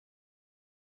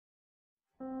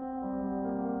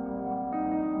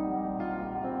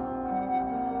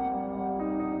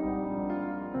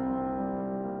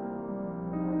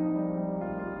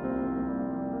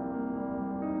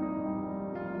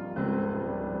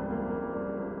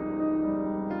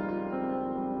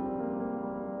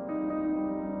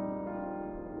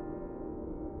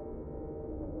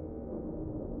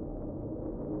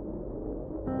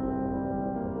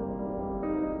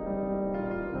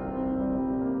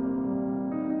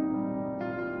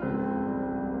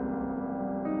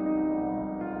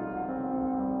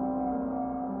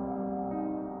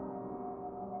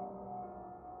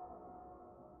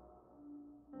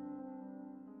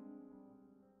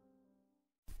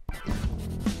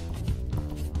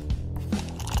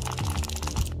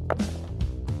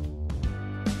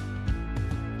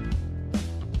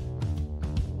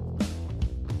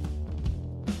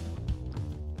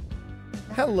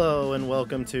Hello and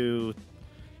welcome to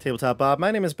Tabletop Bob. My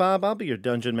name is Bob. I'll be your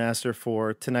dungeon master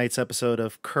for tonight's episode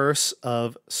of Curse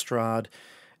of Strahd.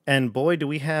 And boy, do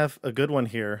we have a good one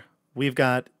here. We've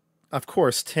got, of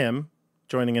course, Tim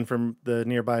joining in from the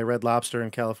nearby Red Lobster in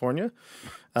California.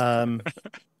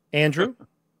 Andrew,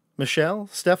 Michelle,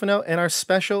 Stefano, and our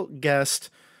special guest.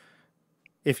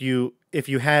 If you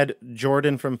had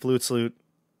Jordan from Flutes Loot,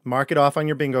 mark it off on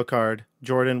your bingo card.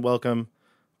 Jordan, welcome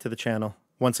to the channel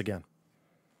once again.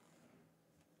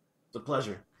 It's a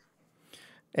pleasure.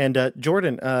 And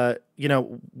Jordan,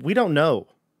 we don't know.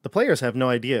 The players have no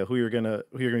idea who you're gonna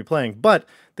be playing, but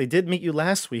they did meet you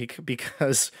last week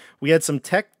because we had some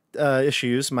tech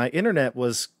issues. My internet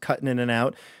was cutting in and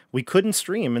out. We couldn't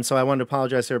stream, and so I wanted to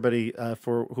apologize to everybody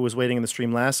for who was waiting in the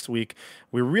stream last week.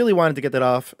 We really wanted to get that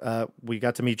off. We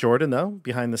got to meet Jordan though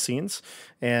behind the scenes,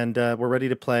 and we're ready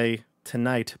to play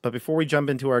tonight. But before we jump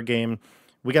into our game,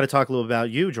 we got to talk a little about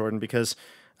you, Jordan, because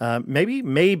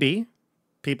maybe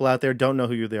people out there don't know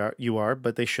who you are,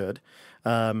 but they should.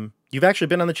 You've actually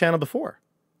been on the channel before.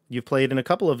 You've played in a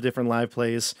couple of different live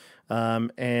plays,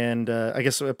 and I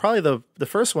guess probably the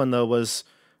first one though was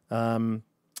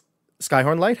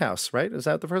Skyhorn Lighthouse, right? Is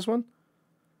that the first one?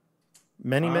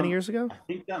 Many years ago. I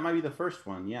think that might be the first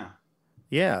one. Yeah.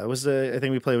 Yeah, it was. I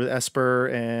think we played with Esper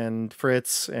and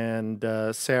Fritz and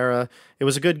Sarah. It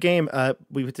was a good game.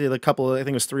 We did a couple. I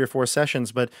think it was 3 or 4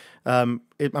 sessions. But I'm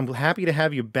happy to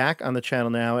have you back on the channel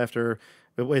now. After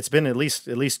it's been at least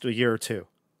a year or two.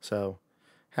 So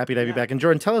happy to have you back. And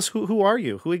Jordan, tell us who are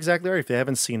you? Who exactly are you? If they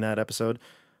haven't seen that episode,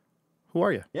 who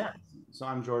are you? Yeah. So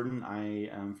I'm Jordan. I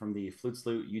am from the Flutes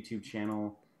Loot YouTube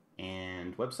channel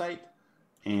and website,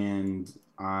 and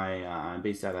I'm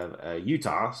based out of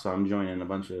Utah, so I'm joining a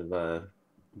bunch of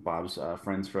Bob's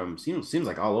friends from seems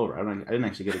like all over. I didn't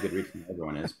actually get a good read from who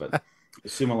everyone is, but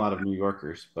assume a lot of New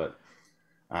Yorkers. But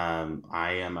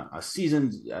I am a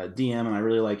seasoned DM, and I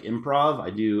really like improv. I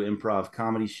do improv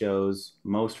comedy shows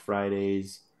most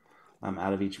Fridays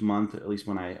out of each month, at least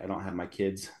when I don't have my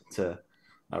kids to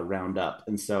round up.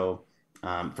 And so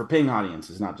for paying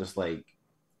audiences, not just like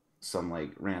some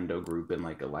like rando group in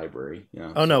like a library, you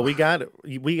know. Oh no, we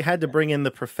had to bring in the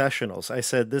professionals. I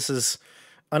said this is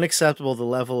unacceptable, the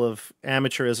level of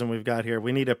amateurism we've got here.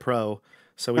 We need a pro,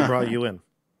 so we brought you in.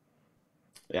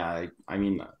 Yeah, I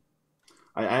mean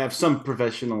I have some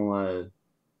professional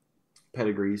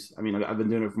pedigrees. I mean, I've been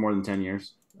doing it for more than 10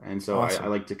 years, and so awesome. I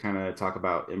like to kind of talk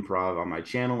about improv on my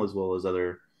channel as well as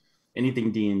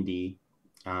anything D&D.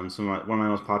 One of my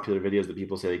most popular videos that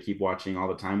people say they keep watching all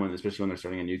the time, especially when they're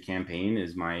starting a new campaign,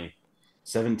 is my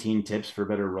 17 tips for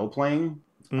better role playing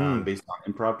based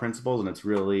on improv principles, and it's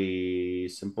really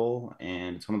simple.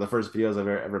 And it's one of the first videos I've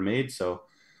ever made. So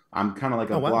I'm kind of like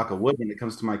a block of wood when it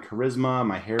comes to my charisma.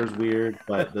 My hair's weird,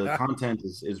 but the content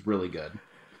is really good.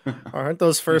 Aren't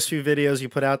those first few videos you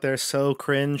put out there so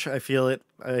cringe? I feel it.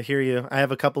 I hear you. I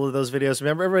have a couple of those videos.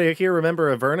 Everybody here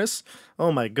remember Avernus?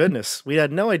 Oh my goodness. We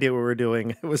had no idea what we were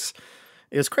doing. It was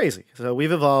crazy. So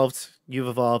we've evolved. You've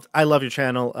evolved. I love your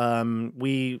channel.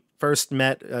 We first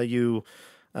met you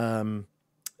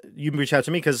reached out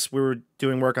to me because we were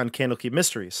doing work on Candlekeep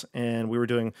Mysteries, and we were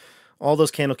doing all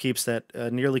those Candlekeeps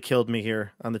that nearly killed me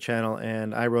here on the channel,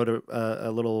 and I wrote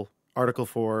a little article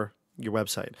for your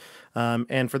website.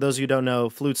 And for those of you who don't know,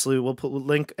 Flutes Loot, we'll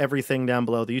link everything down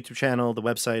below, the YouTube channel, the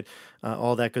website,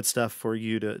 all that good stuff for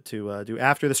you to do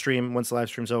after the stream. Once the live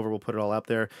stream's over, we'll put it all up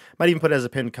there. Might even put it as a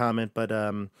pinned comment, but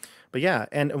yeah.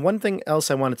 And one thing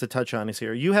else I wanted to touch on is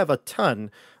here, you have a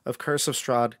ton of Curse of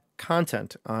Strahd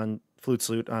content on Flutes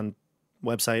Loot, on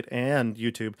website and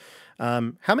YouTube.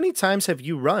 How many times have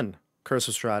you run Curse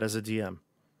of Strahd as a DM?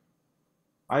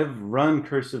 I've run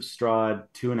Curse of Strahd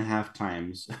 2.5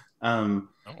 times.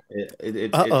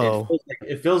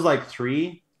 It feels like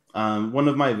 3, One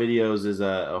of my videos is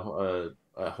a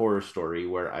horror story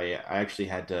where I actually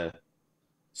had to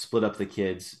split up the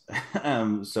kids.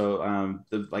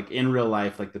 Like in real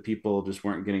life, like the people just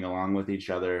weren't getting along with each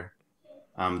other,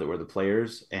 that were the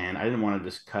players, and I didn't want to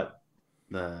just cut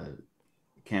the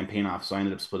campaign off, so I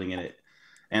ended up splitting it.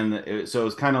 So it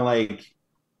was kind of like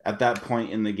at that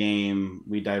point in the game,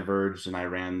 we diverged, and I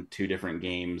ran two different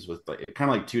games with like kind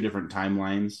of like two different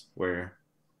timelines where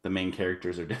the main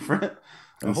characters are different,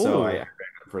 and so I Oh, ran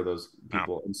it for those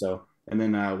people, and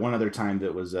then one other time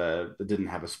that didn't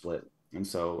have a split, and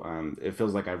so it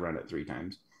feels like I've run it three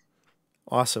times.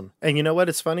 awesome. And you know what?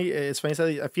 It's funny. It's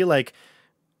funny. I feel like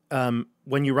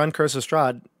when you run Curse of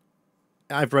Strahd,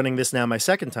 I've running this now my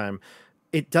second time.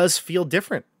 It does feel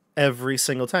different every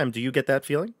single time. Do you get that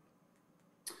feeling?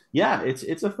 Yeah,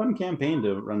 it's a fun campaign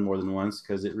to run more than once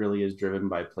because it really is driven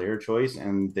by player choice,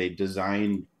 and they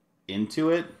design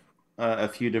into it a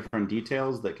few different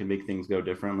details that can make things go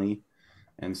differently.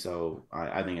 And so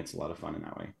I think it's a lot of fun in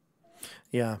that way.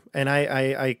 Yeah, and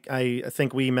I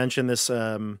think we mentioned this.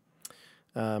 I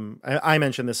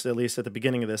mentioned this at least at the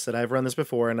beginning of this that I've run this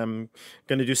before, and I'm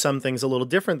going to do some things a little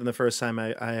different than the first time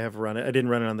I have run it. I didn't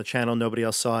run it on the channel; nobody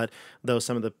else saw it, though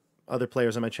some of the other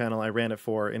players on my channel I ran it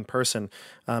for in person.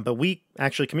 But we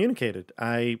actually communicated.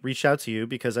 I reached out to you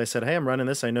because I said, "Hey, I'm running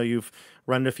this. I know you've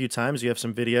run it a few times. You have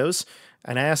some videos,"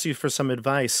 and I asked you for some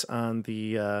advice on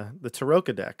the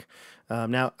Taroka deck.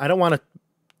 Now, I don't want to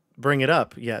bring it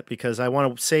up yet because I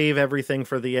want to save everything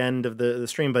for the end of the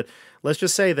stream. But let's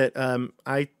just say that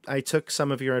I took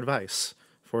some of your advice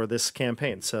for this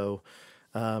campaign. So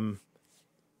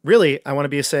really, I want to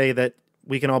be say that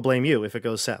we can all blame you if it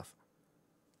goes south.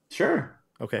 Sure.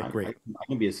 Okay, great. I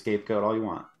can be a scapegoat all you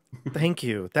want. Thank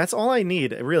you. That's all I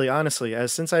need, really, honestly.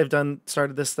 As since I've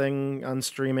started this thing on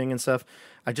streaming and stuff,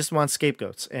 I just want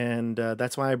scapegoats, and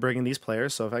that's why I bring in these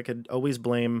players. So if I could always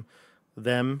blame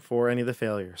them for any of the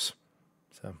failures.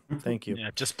 So thank you.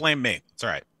 Yeah, just blame me. It's all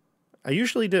right. I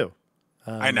usually do.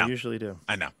 I know. I usually do.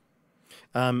 I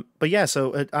know. But yeah,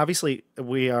 so obviously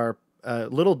we are a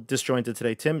little disjointed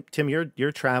today. Tim,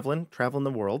 you're traveling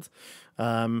the world.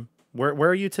 Where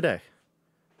are you today?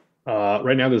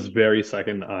 Right now, this very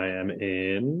second, I am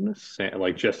in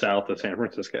just south of San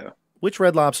Francisco. Which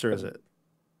Red Lobster is it?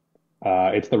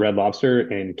 It's the Red Lobster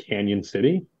in Canyon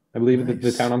City, I believe Nice.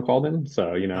 the town I'm called in.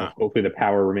 So, hopefully the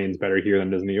power remains better here than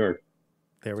it does in New York.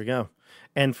 There we go.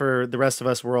 And for the rest of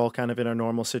us, we're all kind of in our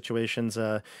normal situations.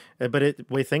 But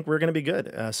we think we're going to be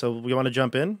good. So we want to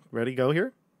jump in. Ready, go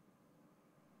here?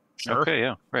 Sure. Okay,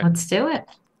 yeah. Right. Let's do it.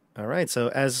 All right. So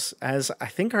as I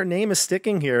think our name is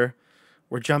sticking here,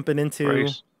 we're jumping into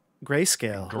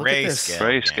Grayscale. Look at this.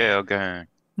 Grayscale Gang.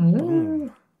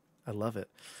 Boom. I love it.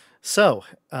 So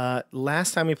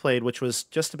last time we played, which was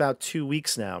just about 2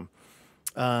 weeks now,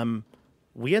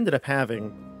 we ended up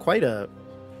having quite a...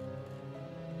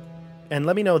 And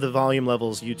let me know the volume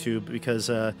levels, YouTube, because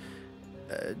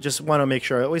just want to make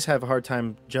sure. I always have a hard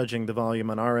time judging the volume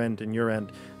on our end and your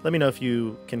end. Let me know if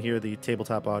you can hear the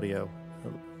tabletop audio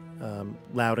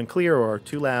loud and clear or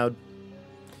too loud.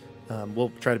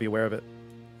 We'll try to be aware of it.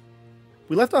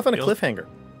 We left off on a cliffhanger.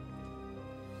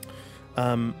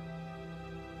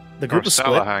 The group was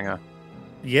split. Hanger.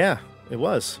 Yeah, it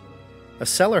was a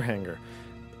cellar hanger.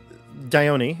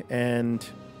 Dione and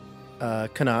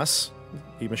Canas,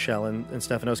 Michelle and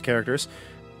Stefano's characters,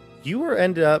 you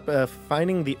ended up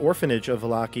finding the orphanage of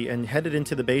Vallaki and headed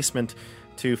into the basement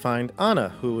to find Anna,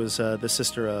 who was the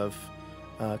sister of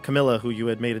Camilla, who you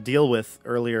had made a deal with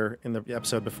earlier in the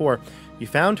episode before. You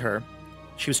found her.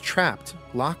 She was trapped,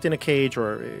 locked in a cage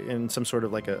or in some sort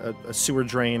of like a sewer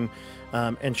drain,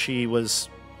 and she was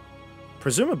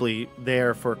presumably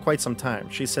there for quite some time.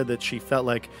 She said that she felt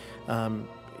like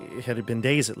it had been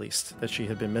days at least that she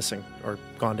had been missing or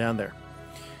gone down there.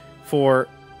 For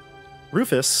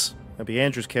Rufus, that'd be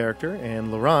Andrew's character,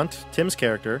 and Laurent, Tim's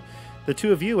character, the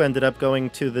two of you ended up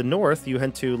going to the north. You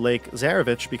went to Lake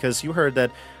Zarevich because you heard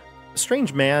that a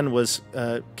strange man was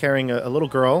carrying a little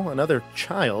girl, another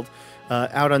child,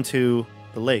 out onto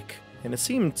the lake. And it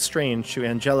seemed strange to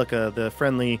Angelica, the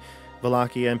friendly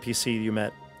Vallaki NPC you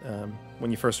met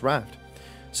when you first arrived.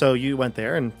 So you went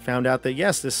there and found out that,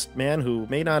 yes, this man who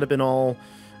may not have been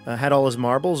had all his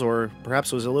marbles, or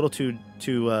perhaps was a little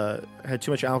had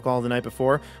too much alcohol the night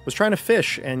before, was trying to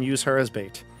fish and use her as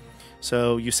bait.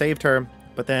 So you saved her,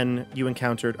 but then you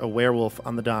encountered a werewolf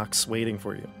on the docks waiting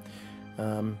for you.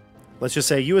 Let's just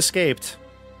say you escaped,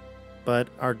 but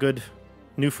our good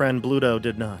new friend Bluto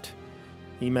did not.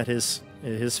 He met his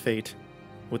fate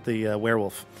with the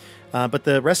werewolf. But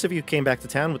the rest of you came back to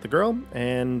town with the girl,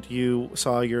 and you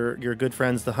saw your good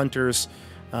friends, the hunters,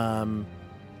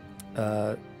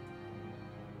 Oh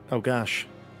gosh,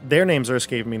 their names are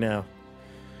escaping me now.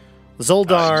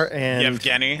 Zoldar and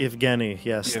Yevgeny.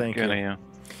 Yes, thank you. Yeah.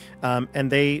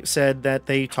 And they said that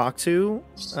they talked to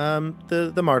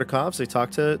the Mardikovs. They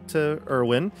talked to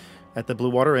Erwin at the Blue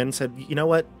Water Inn. Said, you know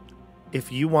what?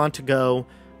 If you want to go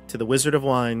to the Wizard of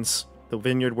Wines, the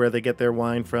vineyard where they get their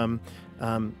wine from,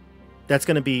 that's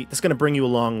going to bring you a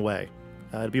long way.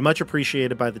 It'd be much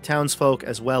appreciated by the townsfolk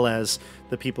as well as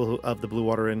the people of the Blue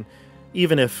Water Inn,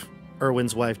 even if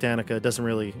Erwin's wife Danica doesn't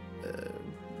really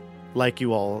like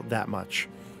you all that much.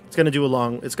 It's going to go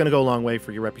a long way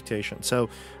for your reputation. So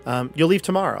you'll leave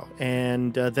tomorrow,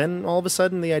 and then all of a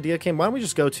sudden the idea came: why don't we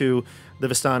just go to the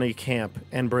Vistani camp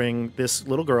and bring this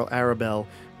little girl Arabelle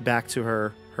back to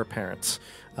her parents?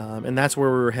 And that's where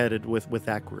we were headed with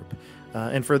that group.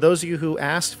 And for those of you who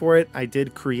asked for it, I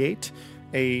did create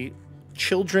a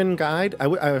children guide.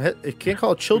 I can't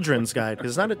call it children's guide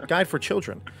because it's not a guide for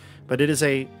children, but it is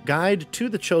a guide to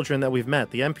the children that we've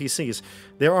met, the NPCs.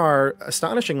 There are,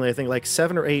 astonishingly, I think, like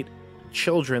 7 or 8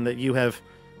 children that you have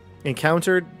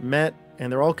encountered, met,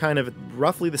 and they're all kind of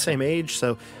roughly the same age.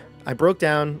 So I broke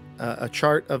down a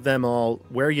chart of them all,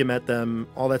 where you met them,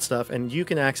 all that stuff, and you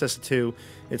can access it too.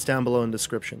 It's down below in the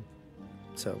description.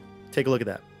 So take a look at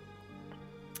that.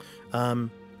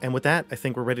 And with that, I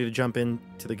think we're ready to jump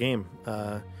into the game.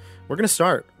 We're going to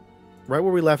start right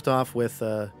where we left off with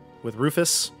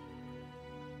Rufus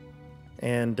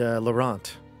and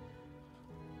Laurent.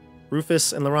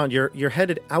 Rufus and Laurent, you're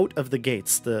headed out of the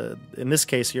gates. In this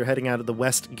case, you're heading out of the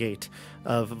west gate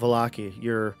of Vallaki.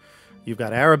 You've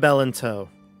got Arabelle in tow.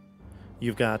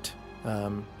 You've got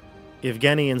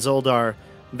Yevgeny and Zoldar.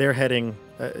 They're heading,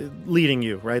 leading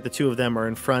you, right? The two of them are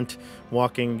in front,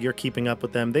 walking. You're keeping up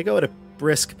with them. They go at a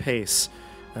brisk pace.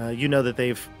 You know that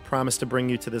they've promised to bring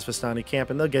you to this Vistani camp,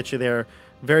 and they'll get you there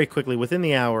very quickly, within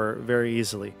the hour, very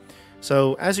easily.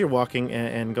 So as you're walking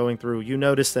and going through, you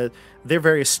notice that they're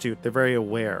very astute. They're very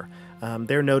aware.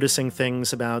 They're noticing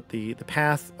things about the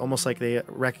path, almost like they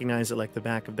recognize it like the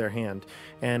back of their hand.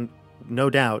 And no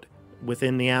doubt,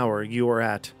 within the hour, you are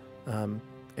at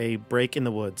a break in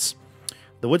the woods.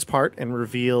 The woods part and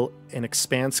reveal an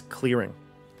expanse clearing.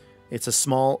 It's a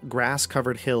small,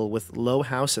 grass-covered hill with low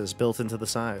houses built into the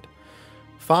side.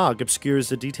 Fog obscures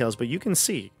the details, but you can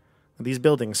see these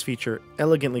buildings feature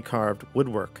elegantly carved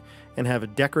woodwork and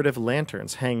have decorative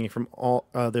lanterns hanging from all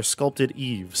their sculpted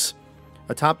eaves.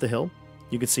 Atop the hill,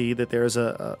 you can see that there's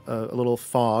a little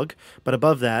fog, but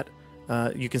above that,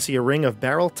 you can see a ring of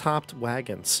barrel-topped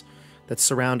wagons that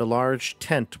surround a large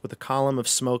tent with a column of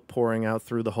smoke pouring out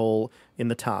through the hole in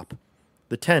the top.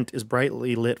 The tent is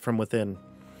brightly lit from within,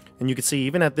 and you can see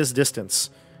even at this distance,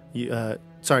 you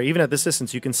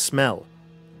can smell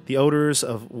the odors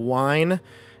of wine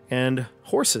and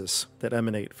horses that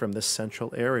emanate from this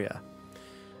central area.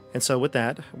 And so with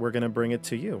that, we're going to bring it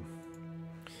to you.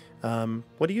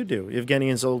 What do you do? Yevgeny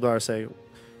and Zoldar say,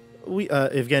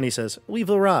 Yevgeny says, we've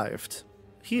arrived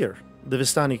here, the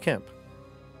Vistani camp.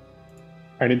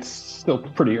 And it's still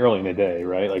pretty early in the day,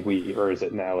 right? Or is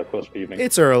it now like close to evening?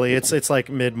 It's early. It's like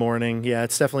mid-morning. Yeah,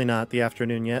 it's definitely not the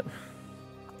afternoon yet.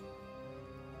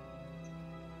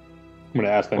 I'm going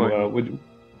to ask them,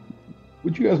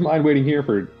 would you guys mind waiting here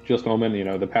for just a moment? You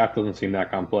know, the path doesn't seem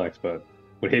that complex, but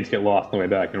would hate to get lost on the way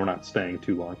back, and we're not staying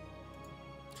too long.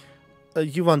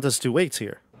 You want us to wait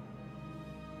here?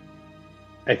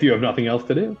 If you have nothing else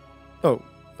to do. Oh,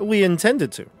 we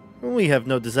intended to. We have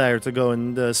no desire to go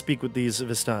and speak with these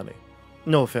Vistani.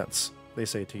 No offense, they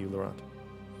say to you, Laurent.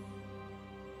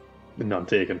 None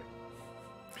taken.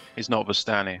 He's not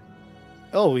Vistani.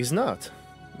 Oh, he's not.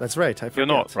 That's right. I forget. You're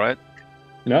not, right?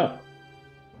 No.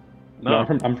 No,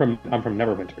 I'm from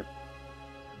Neverwinter.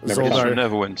 He's from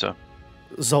Neverwinter.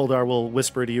 Zoldar will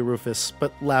whisper to you, Rufus,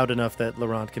 but loud enough that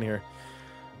Laurent can hear.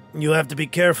 You have to be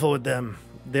careful with them.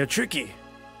 They're tricky.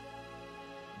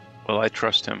 Well, I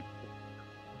trust him.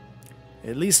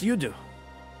 At least you do.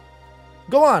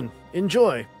 Go on.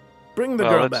 Enjoy. Bring the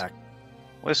girl back.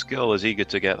 This girl is eager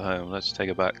to get home. Let's take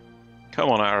her back. Come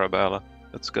on, Arabella.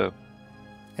 Let's go.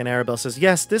 And Arabelle says,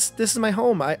 yes, this is my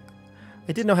home. I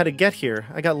didn't know how to get here.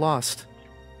 I got lost.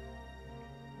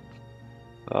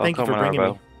 Thank you for bringing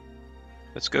me.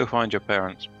 Let's go find your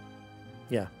parents.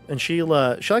 Yeah, and she'll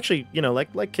actually,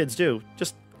 like kids do,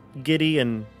 just giddy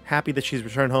and happy that she's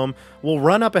returned home, will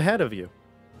run up ahead of you.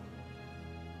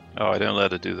 Oh, I don't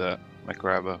let her do that. I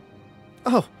grab her.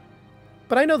 Oh,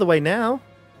 but I know the way now.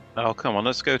 Oh, come on,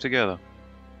 let's go together.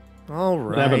 All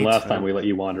right. What happened last time we let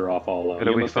you wander off all alone?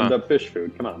 It'll You be must fun. end up fish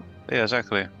food. Come on. Yeah,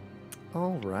 exactly.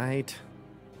 All right.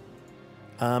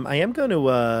 I am going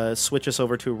to switch us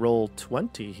over to roll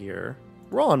 20 here.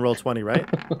 We're all on roll 20, right?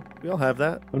 We all have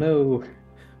that. Oh no.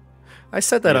 I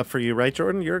set that up for you, right,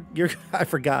 Jordan? You're. I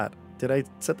forgot. Did I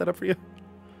set that up for you?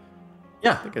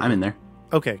 Yeah, I'm in there.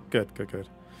 Okay, good.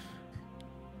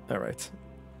 All right.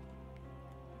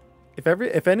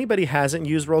 If anybody hasn't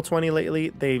used Roll20 lately,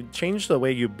 they've changed the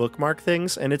way you bookmark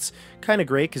things, and it's kind of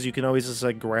great because you can always just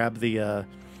like grab the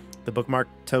bookmark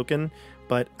token.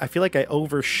 But I feel like I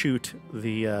overshoot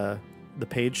the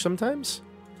page sometimes.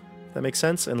 If that makes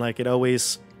sense, and like it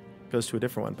always goes to a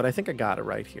different one. But I think I got it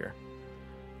right here.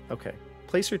 Okay,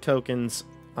 place your tokens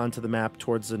onto the map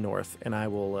towards the north, and I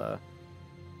will.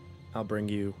 I'll bring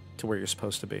you to where you're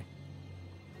supposed to be.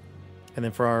 And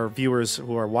then for our viewers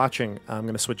who are watching, I'm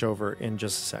going to switch over in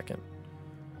just a second.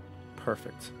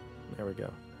 Perfect. There we go.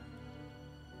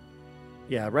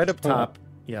 Yeah, right up top.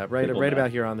 Yeah, right about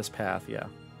here on this path. Yeah.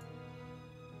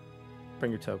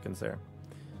 Bring your tokens there.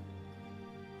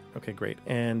 Okay, great.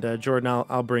 And Jordan,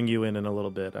 I'll bring you in a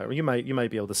little bit. You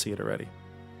might be able to see it already.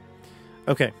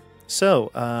 Okay,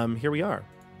 so here we are.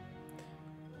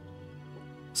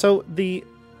 So the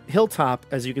hilltop,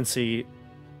 as you can see.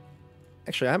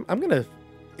 Actually, I'm gonna.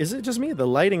 Is it just me? The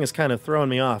lighting is kind of throwing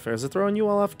me off. Or is it throwing you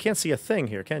all off? Can't see a thing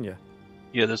here, can you?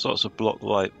 Yeah, there's lots of block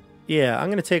light. Yeah, I'm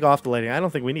gonna take off the lighting. I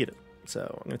don't think we need it,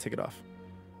 so I'm gonna take it off.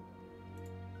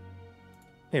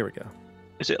 Here we go.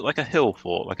 Is it like a hill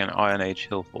fort, like an Iron Age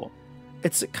hill fort?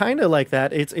 It's kind of like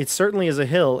that. It certainly is a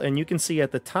hill, and you can see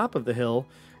at the top of the hill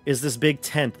is this big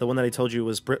tent, the one that I told you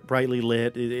was brightly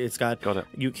lit. It's got it.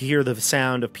 You hear the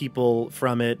sound of people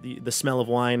from it, the smell of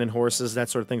wine and horses, that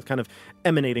sort of thing, kind of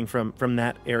emanating from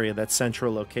that area, that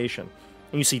central location.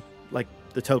 And you see, like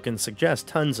the token suggests,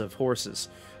 tons of horses,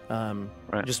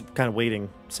 just kind of waiting,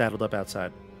 saddled up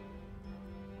outside.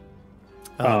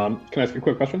 Can I ask you a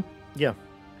quick question? Yeah.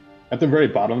 At the very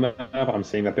bottom of the map, I'm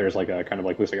seeing that there's like a kind of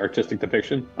like looks like artistic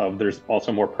depiction of there's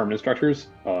also more permanent structures.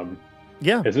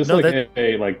 Yeah. Is this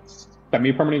a like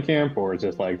semi-permanent camp, or is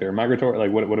this like they're migratory?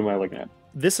 Like what am I looking at?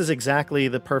 This is exactly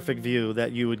the perfect view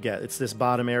that you would get. It's this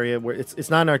bottom area where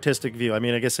it's not an artistic view. I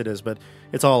mean, I guess it is, but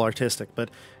it's all artistic. But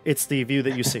it's the view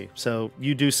that you see. So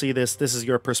you do see this. This is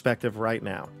your perspective right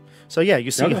now. So yeah,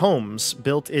 you see homes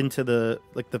built into the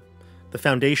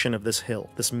foundation of this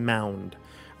hill, this mound.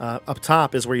 Up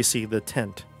top is where you see the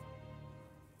tent.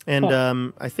 And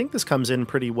I think this comes in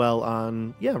pretty well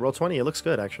on, Roll20. It looks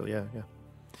good, actually. Yeah.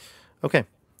 Okay,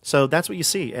 so that's what you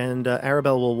see, and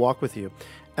Arabelle will walk with you.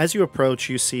 As you approach,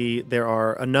 you see there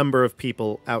are a number of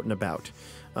people out and about.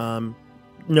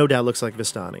 No doubt looks like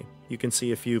Vistani. You can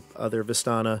see a few other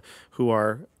Vistana who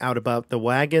are out about the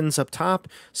wagons up top.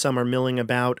 Some are milling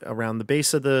about around the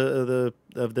base of the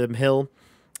hill.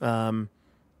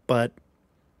 But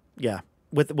yeah,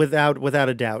 without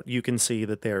a doubt, you can see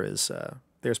that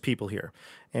there's people here.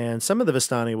 And some of the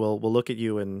Vistani will look at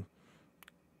you and,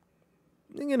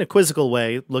 in a quizzical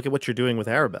way, look at what you're doing with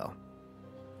Arabelle.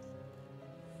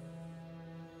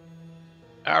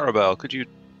 Arabelle, could you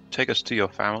take us to your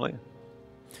family?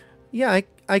 Yeah,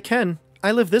 I can.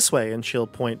 I live this way, and she'll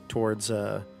point towards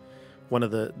one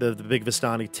of the big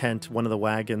Vistani tent, one of the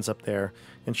wagons up there,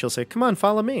 and she'll say, "Come on,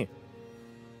 follow me."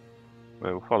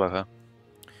 We'll follow her.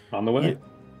 On the way?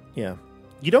 Yeah.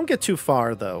 You don't get too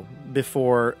far, though,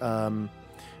 before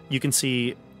you can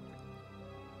see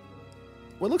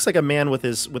what looks like a man with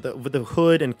the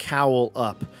hood and cowl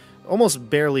up, almost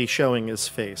barely showing his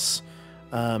face.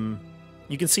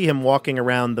 You can see him walking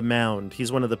around the mound.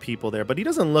 He's one of the people there, but he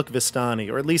doesn't look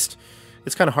Vistani, or at least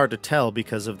it's kind of hard to tell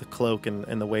because of the cloak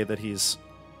and the way that he's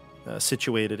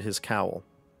situated his cowl.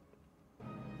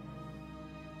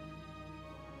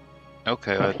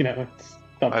 Okay,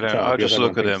 I'll just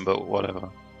look at him, but whatever.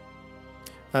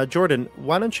 Jordan,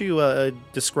 why don't you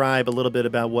describe a little bit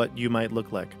about what you might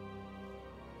look like?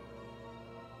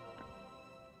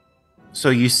 So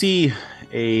you see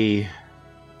a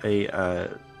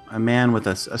man with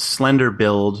a slender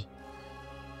build,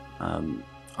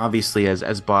 obviously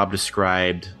as Bob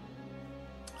described,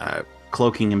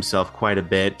 cloaking himself quite a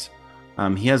bit.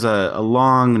 He has a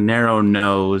long, narrow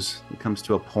nose that comes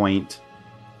to a point,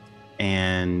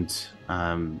 and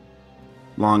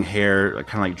long hair,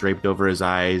 kind of like draped over his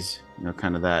eyes.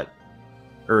 Kind of that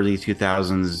early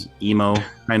 2000s emo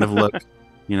kind of look.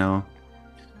 Yeah,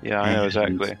 I know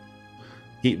exactly.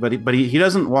 He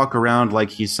doesn't walk around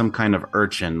like he's some kind of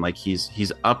urchin. Like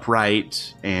he's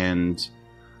upright and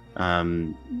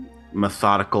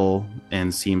methodical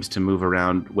and seems to move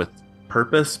around with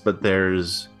purpose. But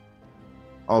there's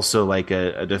also like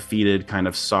a defeated kind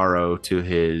of sorrow to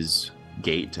his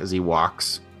gait as he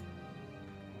walks.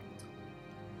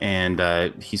 And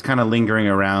he's kind of lingering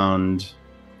around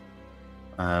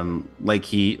like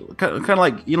he kind of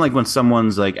like, you know, like when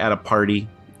someone's like at a party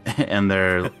and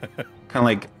they're kind of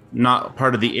like not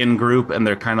part of the in group and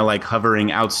they're kind of like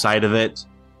hovering outside of it,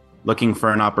 looking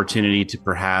for an opportunity to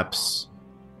perhaps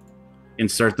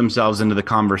insert themselves into the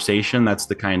conversation. That's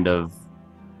the kind of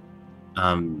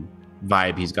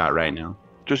vibe he's got right now.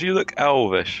 Does he look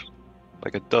elvish,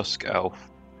 like a dusk elf?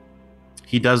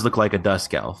 He does look like a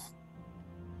dusk elf.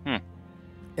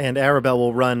 And Arabelle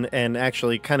will run and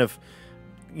actually kind of,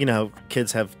 you know,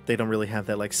 kids they don't really have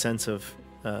that like sense of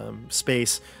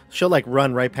space. She'll like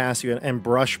run right past you and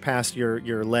brush past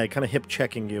your leg, kind of hip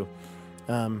checking you.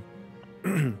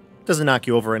 Doesn't knock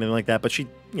you over or anything like that, but she,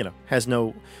 you know, has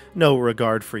no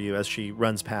regard for you as she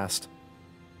runs past.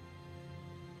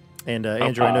 And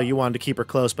Andrew, I know you wanted to keep her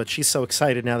close, but she's so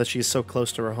excited now that she's so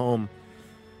close to her home.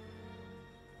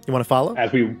 You want to follow?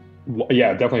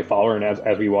 Yeah, definitely follow her. And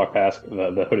as we walk past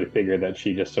the hooded figure that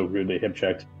she just so rudely hip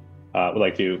checked, would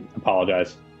like to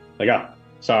apologize. Like,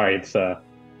 sorry, it's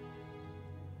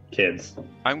kids.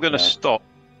 I'm gonna stop.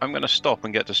 I'm gonna stop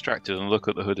and get distracted and look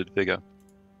at the hooded figure,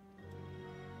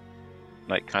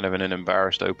 like kind of in an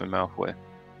embarrassed open mouth way.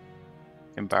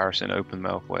 Embarrassing open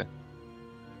mouth way.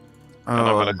 And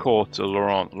I'm gonna call to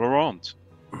Laurent. Laurent,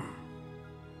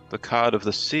 the card of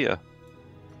the seer.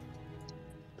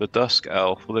 The dusk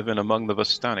elf living among the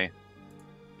Vistani.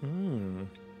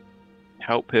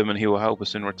 Help him and he will help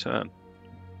us in return.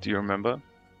 Do you remember?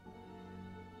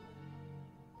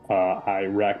 I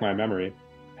rack my memory,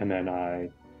 and then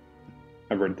I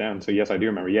wrote it down. So yes, I do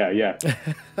remember. Yeah.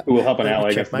 Who will help an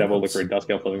ally against the devil? Look for a dusk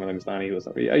elf living among the Vistani. He was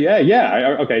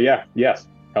yes.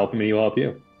 Help him and he will help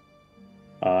you.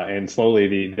 And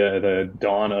slowly the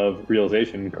dawn of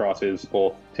realization crosses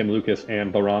both Tim Lucas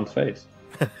and Laurent's face.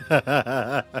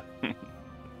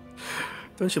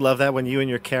 Don't you love that when you and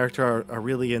your character are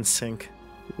really in sync?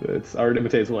 It's art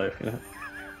imitates life. Yeah.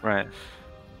 Right.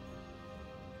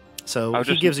 So I'll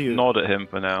he just gives you nod at him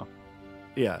for now.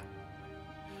 Yeah.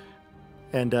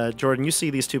 And Jordan, you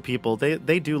see these two people.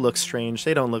 They do look strange.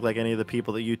 They don't look like any of the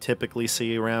people that you typically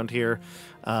see around here.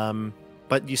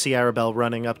 But you see Arabelle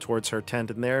running up towards her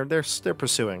tent, and they're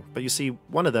pursuing. But you see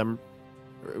one of them.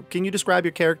 Can you describe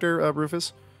your character,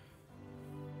 Rufus?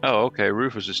 Oh, okay.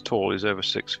 Rufus is tall. He's over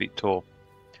 6 feet tall.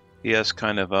 He has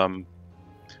kind of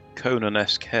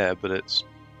Conan-esque hair, but it's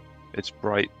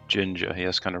bright ginger. He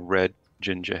has kind of red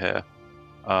ginger hair.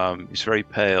 He's very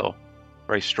pale,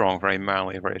 very strong, very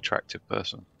manly, a very attractive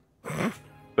person.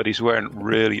 But he's wearing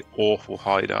really awful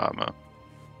hide armor.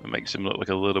 It makes him look like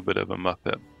a little bit of a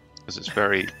muppet, because it's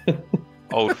very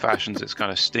old-fashioned. It's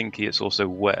kind of stinky. It's also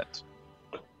wet.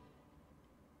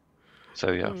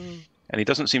 So yeah. And he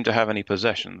doesn't seem to have any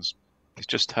possessions. He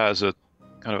just has a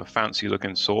kind of a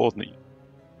fancy-looking sword,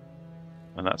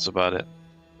 and that's about it.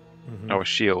 Mm-hmm. Or a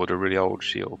shield, a really old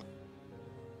shield.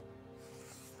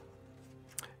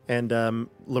 And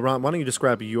Laurent, why don't you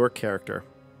describe your character?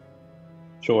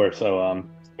 Sure. So,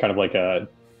 kind of like a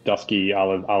dusky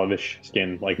olive-ish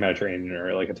skin, like Mediterranean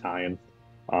or like Italian,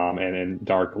 and then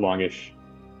dark, longish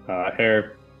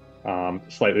hair,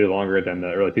 slightly longer than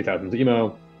the early 2000s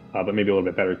emo, but maybe a little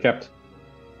bit better kept.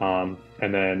 And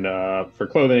then for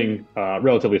clothing,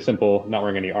 relatively simple, not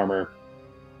wearing any armor,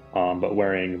 but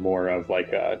wearing more of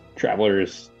like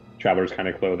travelers kind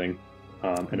of clothing.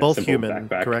 And both a simple human,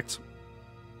 backpack. Correct?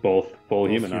 Both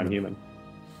human. I'm human.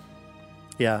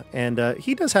 Yeah, and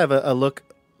he does have a look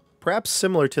perhaps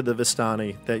similar to the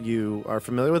Vistani that you are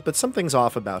familiar with, but something's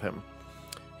off about him.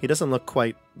 He doesn't look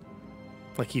quite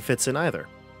like he fits in either.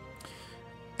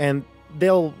 And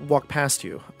they'll walk past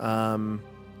you.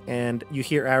 And you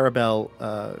hear Arabelle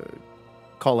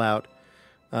call out,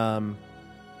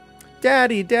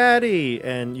 "Daddy, Daddy!"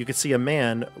 And you can see a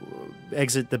man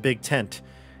exit the big tent.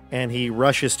 And he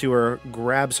rushes to her,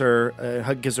 grabs her,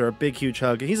 gives her a big, huge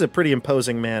hug. He's a pretty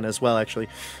imposing man as well, actually.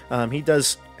 He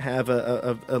does have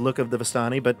a look of the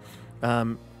Vistani, but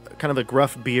kind of a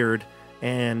gruff beard,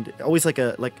 and always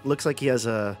looks like he has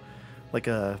always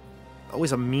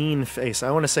a mean face.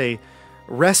 I want to say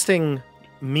resting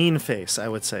mean face, I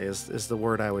would say, is the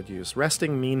word I would use.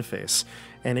 Resting mean face.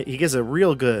 And he gives a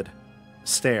real good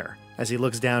stare as he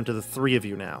looks down to the three of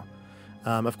you now.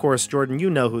 Of course, Jordan,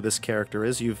 you know who this character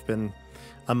is. You've been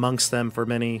amongst them for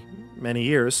many, many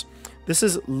years. This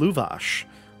is Luvash.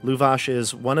 Luvash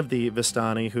is one of the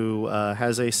Vistani who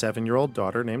has a 7-year-old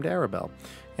daughter named Arabelle.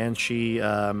 And she,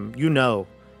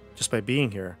 just by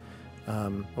being here,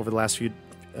 over the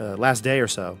last day or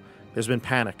so, there's been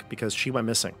panic because she went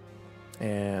missing.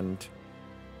 And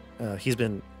he's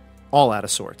been all out of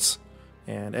sorts.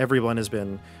 And everyone has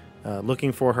been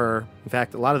looking for her. In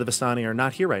fact, a lot of the Vistani are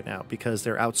not here right now because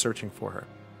they're out searching for her.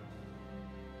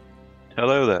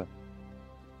 Hello there.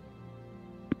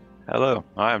 Hello,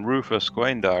 I am Rufus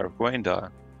Gwaindire of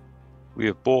Gwaindire. We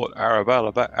have brought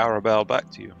Arabelle back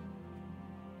to you.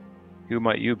 Who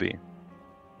might you be?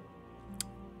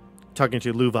 Talking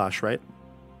to Luvash, right?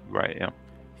 Right, yeah.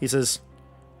 He says,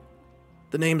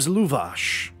 "The name's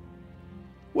Luvash.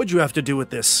 What'd you have to do with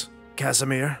this,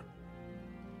 Kasimir?"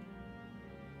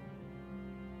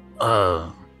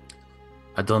 I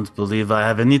don't believe I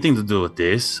have anything to do with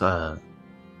this.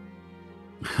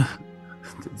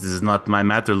 This is not my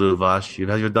matter, Luvash. You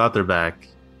have your daughter back.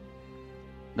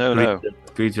 No.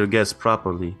 Greet your guests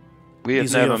properly. We have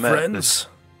These are never your met friends? this.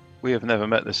 We have never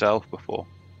met this elf before.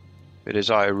 It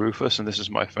is I, Rufus, and this is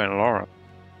my friend Laurent.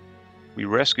 We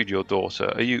rescued your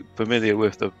daughter. Are you familiar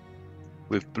with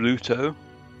Bluto?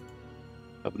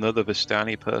 Another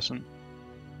Vistani person?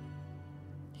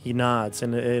 He nods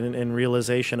in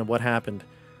realization of what happened.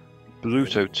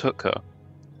 Bluto took her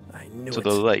I knew to it.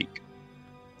 the lake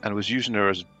and was using her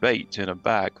as bait in a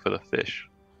bag for the fish.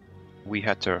 We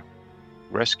had to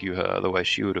rescue her, otherwise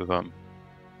she would have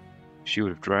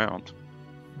drowned.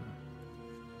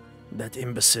 That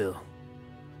imbecile,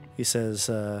 he says,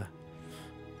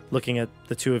 looking at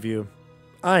the two of you,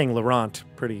 eyeing Laurent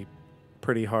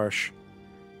pretty harsh.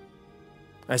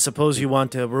 I suppose you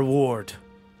want a reward.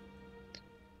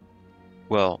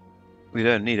 Well, we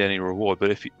don't need any reward,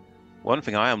 but one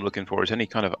thing I am looking for is any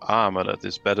kind of armor that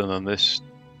is better than this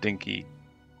stinky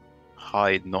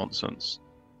hide nonsense.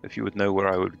 If you would know where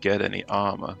I would get any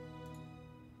armor.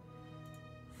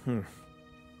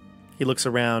 He looks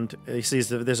around. He sees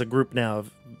that there's a group now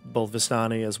of both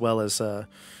Vistani as well as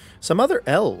some other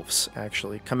elves,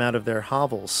 actually, come out of their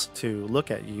hovels to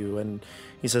look at you. And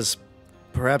he says,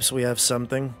 "Perhaps we have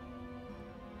something.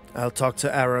 I'll talk to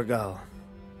Aragal."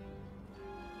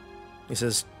 He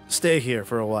says, "Stay here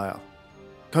for a while.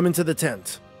 Come into the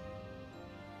tent."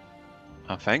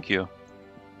 Oh, thank you.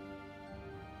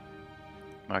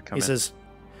 I come He in. says,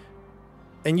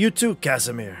 "And you too,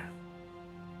 Kasimir.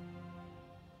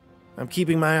 I'm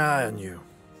keeping my eye on you."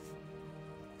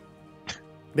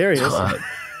 There he is.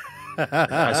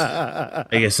 I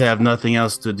guess I have nothing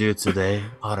else to do today.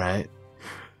 All right.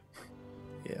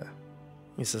 Yeah.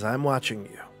 He says, "I'm watching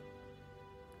you.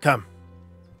 Come."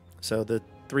 So the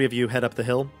three of you head up the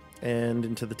hill and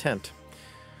into the tent.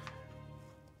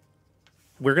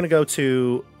 We're going to go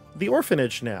to the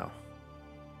orphanage now.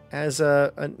 As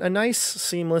a nice,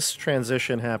 seamless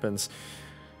transition happens.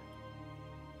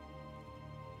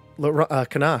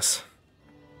 Canas.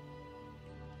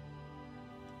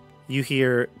 You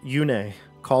hear Yune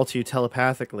call to you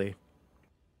telepathically.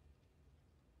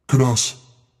 Canas,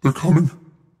 they're coming.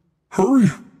 Hurry!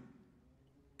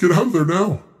 Get out of there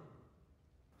now.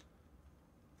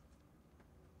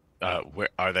 Where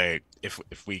are they?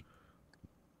 If we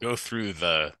go through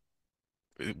the,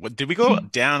 did we go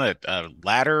down a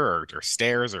ladder or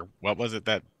stairs, or what was it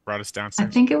that brought us I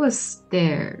downstairs? think it was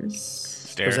stairs.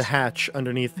 Stairs. There's a hatch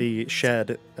underneath the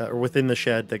shed, or within the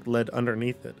shed that led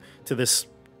underneath it to this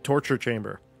torture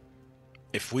chamber.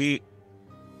 If we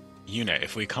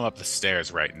come up the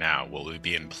stairs right now, will we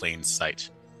be in plain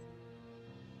sight?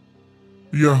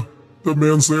 Yeah, that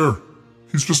man's there.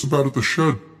 He's just about at the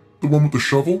shed. The one with the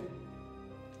shovel?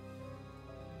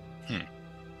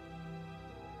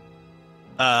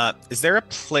 Is there a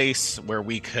place where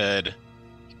we could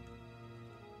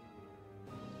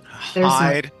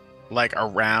hide, like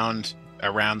around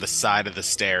the side of the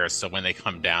stairs, so when they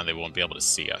come down, they won't be able to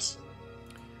see us?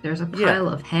 There's a pile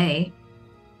of hay.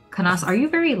 Canas, are you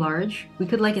very large? We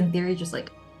could, like, in theory, just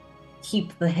like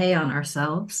keep the hay on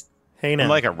ourselves. Hey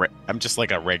now. I'm just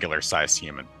like a regular sized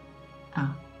human.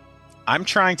 Oh. I'm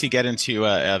trying to get into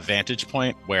a vantage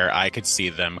point where I could see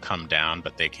them come down,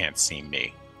 but they can't see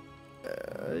me.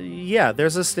 Yeah,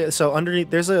 there's a so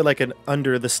underneath there's an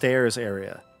under the stairs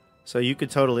area, so you could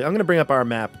totally. I'm gonna bring up our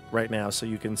map right now so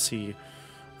you can see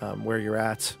where you're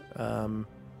at.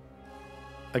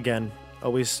 Again,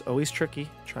 always tricky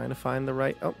trying to find the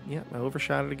right. Oh yeah, I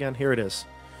overshot it again. Here it is.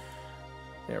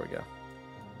 There we go.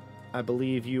 I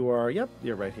believe you are. Yep,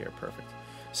 you're right here. Perfect.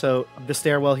 So the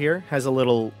stairwell here has a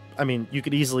little. I mean, you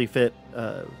could easily fit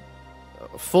a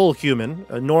full human,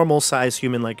 a normal size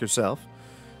human like yourself,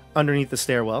 underneath the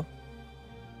stairwell.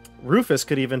 Rufus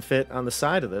could even fit on the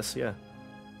side of this. Yeah,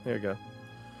 there you go.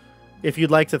 If you'd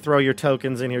like to throw your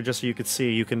tokens in here just so you could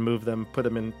see, you can move them, put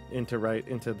them into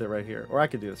the right here. Or I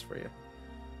could do this for you.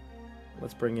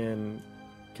 Let's bring in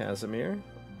Kasimir.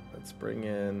 Let's bring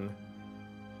in.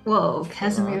 Whoa,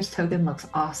 Casimir's token looks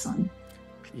awesome.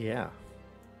 Yeah.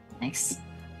 Nice.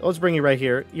 Let's bring you right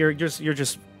here. You're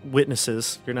just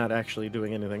witnesses. You're not actually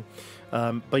doing anything.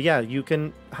 But yeah, you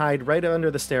can hide right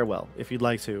under the stairwell if you'd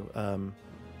like to,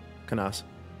 Canas.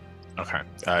 Okay.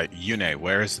 Yune,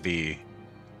 where's the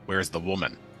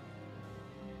woman?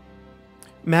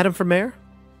 Madam from Mayor?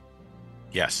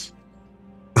 Yes.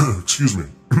 Excuse me.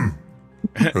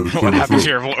 What happened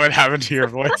to your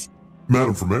voice?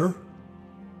 Madam from Mayor?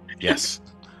 Yes.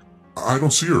 I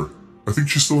don't see her. I think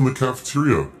she's still in the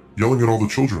cafeteria, yelling at all the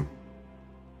children.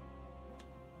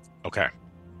 Okay.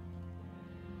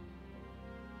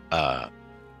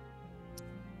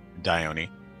 Dione,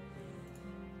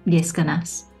 Yes,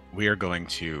 Canas.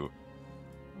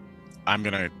 I'm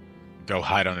gonna go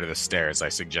hide under the stairs. I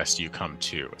suggest you come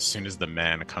too. As soon as the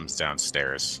man comes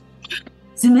downstairs.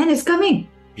 The man is coming.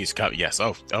 He's come. Yes.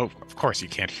 Oh, of course you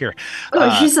can't hear.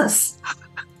 Oh, Jesus.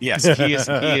 Yes, he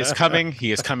is coming.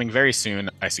 He is coming very soon.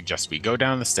 I suggest we go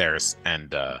down the stairs,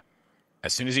 and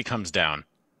as soon as he comes down,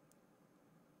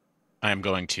 I am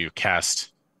going to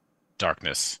cast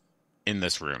darkness in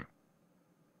this room.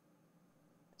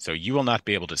 So you will not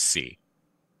be able to see.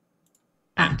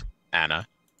 And Anna,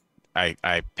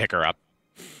 I pick her up.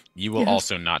 You will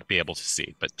also not be able to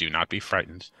see, but do not be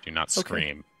frightened. Do not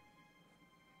scream.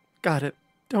 Got it.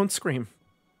 Don't scream.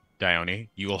 Dione,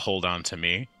 you will hold on to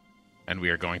me, and we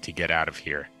are going to get out of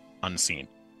here unseen.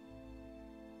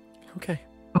 Okay.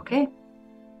 Okay.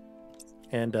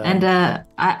 And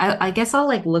I guess I'll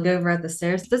like look over at the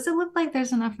stairs. Does it look like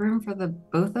there's enough room for the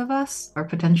both of us, or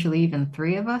potentially even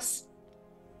three of us?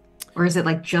 Or is it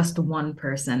like just one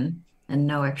person and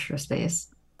no extra space?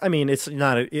 I mean, it's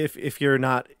not if you're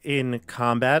not in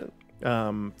combat,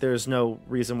 there's no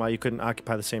reason why you couldn't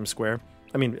occupy the same square.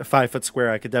 I mean, a 5-foot square,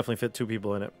 I could definitely fit 2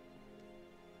 people in it.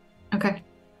 Okay.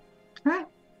 All right.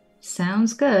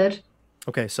 Sounds good.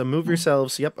 Okay, so move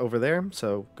yourselves. Yep, over there.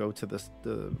 So go to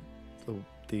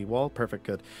the wall. Perfect.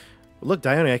 Good. Look,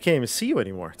 Dione, I can't even see you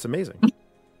anymore. It's amazing.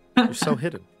 You're so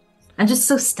hidden. I'm just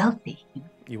so stealthy.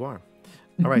 You are.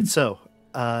 All right, so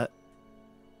the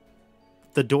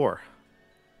door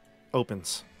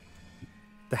opens.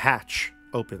 The hatch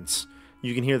opens.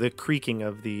 You can hear the creaking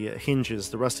of the hinges,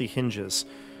 the rusty hinges,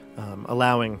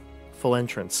 allowing full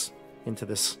entrance into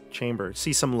this chamber.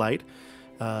 See some light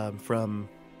from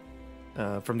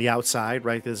the outside,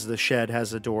 right? The shed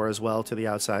has a door as well to the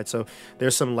outside, so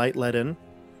there's some light let in,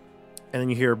 and then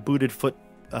you hear booted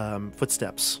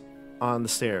footsteps on the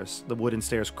stairs. The wooden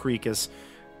stairs creak as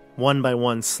one by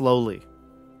one, slowly,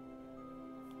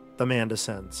 the man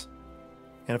descends.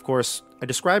 And of course, I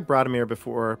described Brodimir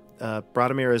before.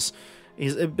 Brodimir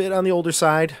he's a bit on the older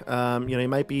side. He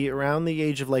might be around the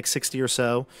age of like 60 or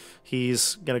so.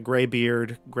 He's got a gray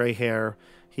beard, gray hair.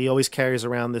 He always carries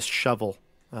around this shovel.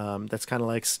 That's kind of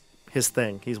like his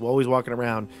thing. He's always walking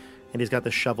around, and he's got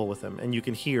this shovel with him. And you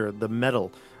can hear the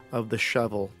metal of the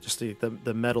shovel, just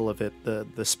the metal of it,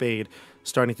 the spade,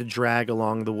 starting to drag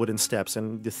along the wooden steps,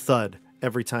 and the thud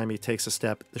every time he takes a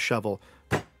step. The shovel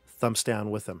thumps down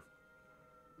with him.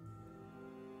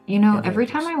 Every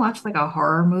time I watch like a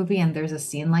horror movie and there's a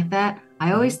scene like that,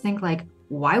 I always think like,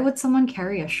 why would someone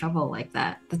carry a shovel like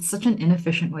that? That's such an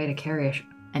inefficient way to carry a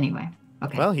Anyway,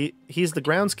 okay. Well, he's the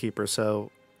groundskeeper,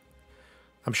 so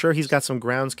I'm sure he's got some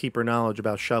groundskeeper knowledge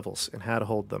about shovels and how to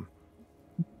hold them.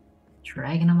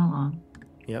 Dragging him along.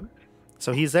 Yep.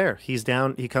 So he's there. He's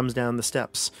down. He comes down the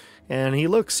steps, and he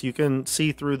looks. You can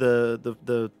see through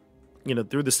the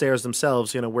through the stairs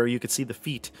themselves. Where you could see the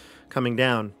feet coming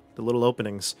down, the little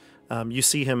openings. You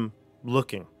see him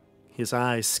looking, his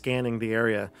eyes scanning the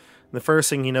area. And the first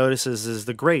thing he notices is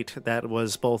the grate that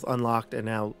was both unlocked and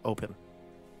now open.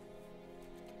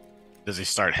 Does he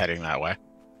start heading that way?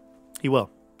 He will.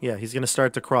 Yeah, he's going to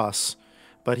start to cross,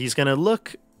 but he's going to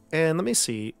look, and let me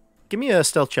see. Give me a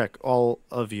stealth check, all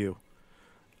of you.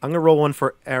 I'm going to roll one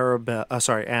for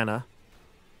Anna.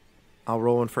 I'll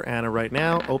roll one for Anna right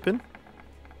now. Open.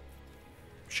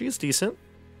 She's decent.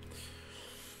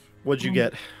 What'd you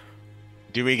get?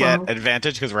 Do we get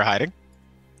advantage because we're hiding?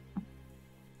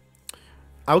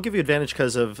 I'll give you advantage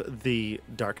because of the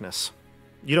darkness.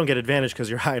 You don't get advantage because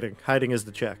you're hiding. Hiding is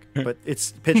the check. But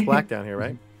it's pitch black down here,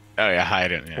 right? Oh, yeah,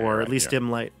 hiding. Yeah, or at least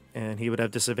dim light. And he would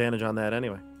have disadvantage on that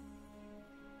anyway.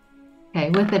 Okay,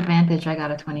 with advantage, I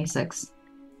got a 26.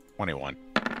 21.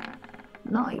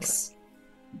 Nice.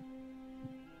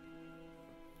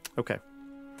 Okay.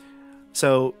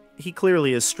 So he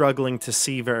clearly is struggling to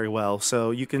see very well.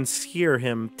 So you can hear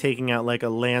him taking out like a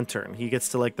lantern. He gets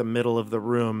to like the middle of the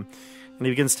room, and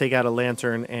he begins to take out a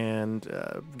lantern and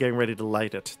getting ready to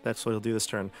light it. That's what he'll do this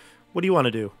turn. What do you want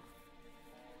to do?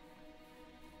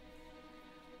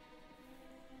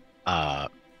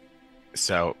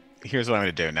 So here's what I'm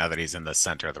going to do now that he's in the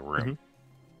center of the room.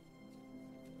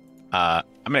 I'm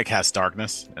going to cast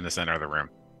darkness in the center of the room,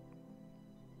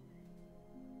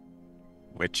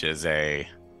 which is a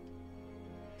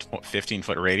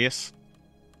 15-foot radius.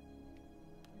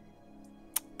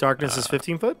 Darkness is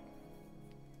 15 foot?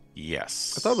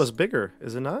 Yes. I thought it was bigger.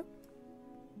 Is it not?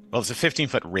 Well, it's a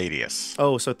 15-foot radius.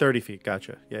 Oh, so 30 feet.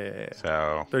 Gotcha. Yeah.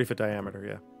 So 30-foot diameter,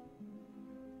 yeah.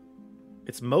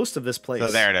 It's most of this place.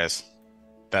 So there it is.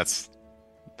 That's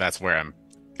where I'm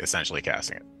essentially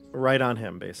casting it. Right on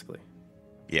him, basically.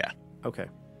 Yeah. Okay.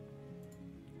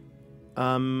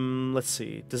 Let's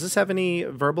see. Does this have any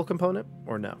verbal component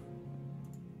or no?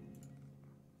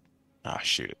 Oh,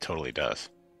 shoot. It totally does.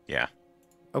 Yeah.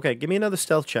 Okay, give me another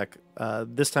stealth check.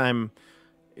 This time,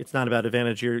 it's not about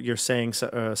advantage. You're saying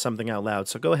something out loud.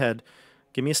 So go ahead.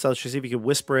 Give me a stealth check. See if you can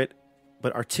whisper it,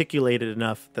 but articulate it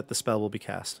enough that the spell will be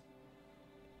cast.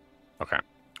 Okay.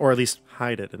 Or at least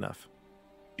hide it enough.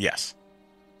 Yes.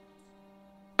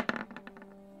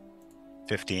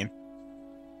 15.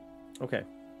 Okay.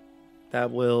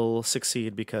 That will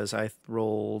succeed because I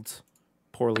rolled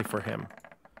poorly for him.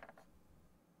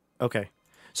 Okay.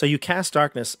 So you cast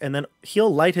darkness, and then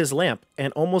he'll light his lamp,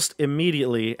 and almost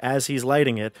immediately, as he's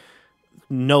lighting it,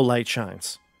 no light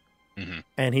shines. Mm-hmm.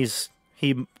 And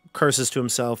he curses to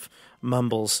himself,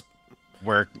 mumbles.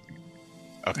 We're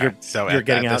okay. You're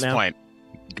getting at out this now? point,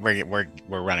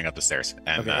 we're running up the stairs,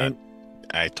 and, Okay, and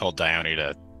I told Dione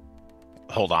to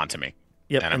hold on to me.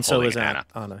 yep, and I'm and so holding is Anna.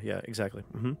 Anna. Yeah, exactly.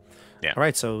 Mm-hmm. Yeah. All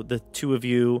right, so the two of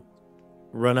you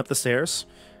run up the stairs,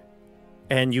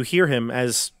 and you hear him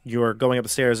as you're going up the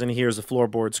stairs, and he hears the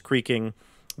floorboards creaking,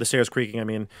 the stairs creaking. I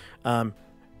mean,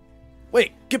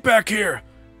 wait, get back here!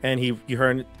 And you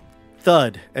hear a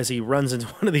thud as he runs into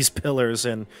one of these pillars,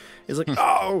 and he's like,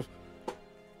 "Oh,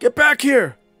 get back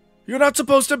here! You're not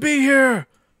supposed to be here!"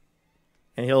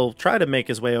 And he'll try to make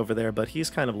his way over there, but he's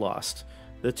kind of lost.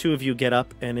 The two of you get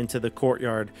up and into the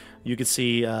courtyard. You can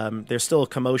see there's still a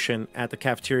commotion at the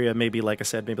cafeteria, maybe, like I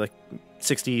said, maybe like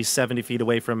 60, 70 feet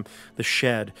away from the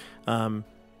shed.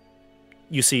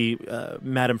 You see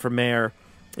Madame Vermeer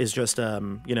is just,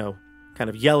 kind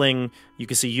of yelling. You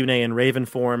can see Yune in raven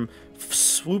form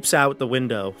swoops out the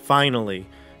window. Finally,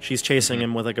 she's chasing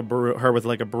him with like a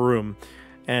broom.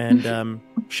 And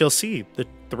she'll see the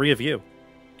three of you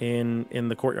in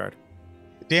the courtyard.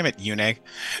 Damn it, Yune.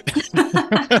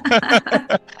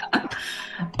 I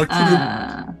couldn't.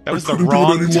 That was the I couldn't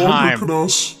wrong do it any time. longer,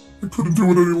 Canas. I couldn't do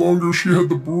it any longer. She had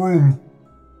the broom.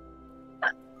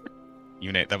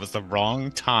 Yune, that was the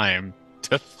wrong time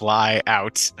to fly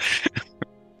out.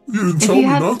 You didn't tell me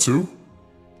not to.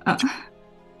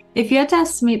 If you had to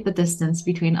estimate the distance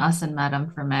between us and Madame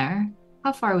Vermeer,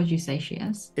 how far would you say she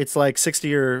is? It's like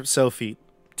 60 or so feet,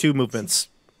 2 movements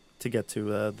to get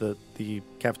to the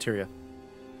cafeteria.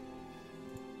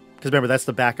 Because remember, that's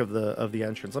the back of the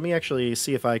entrance. Let me actually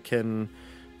see if I can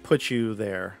put you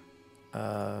there.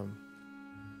 Let's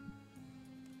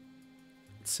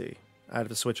see. I have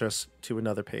to switch us to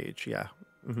another page. Yeah.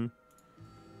 Mm-hmm.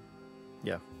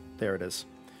 Yeah, there it is.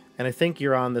 And I think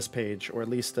you're on this page, or at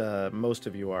least most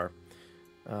of you are.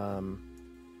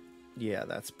 Yeah,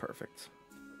 that's perfect.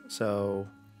 So,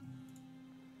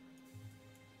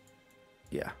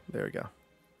 yeah, there we go.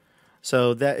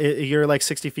 So you're like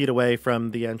 60 feet away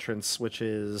from the entrance, which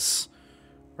is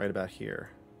right about here.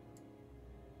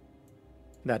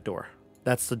 That door.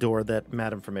 That's the door that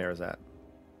Madame Vermeer is at.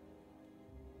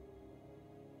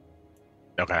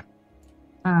 Okay.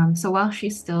 So while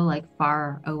she's still like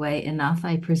far away enough,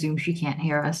 I presume she can't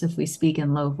hear us if we speak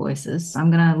in low voices. So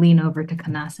I'm gonna lean over to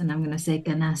Canas and I'm gonna say,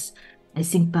 Canas, I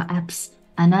think perhaps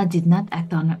Anna did not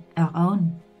act on her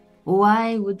own.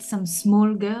 Why would some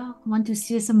small girl want to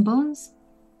see some bones?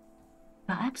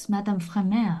 Perhaps Madame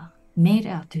Vermeer made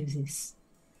her do this.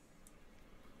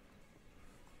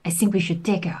 I think we should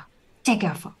take her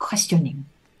for questioning.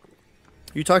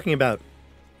 Are you talking about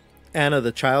Anna,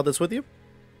 the child that's with you?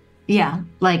 Yeah,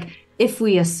 like if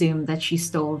we assume that she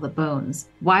stole the bones,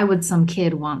 why would some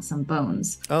kid want some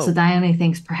bones? Oh. So Dione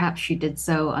thinks perhaps she did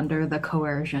so under the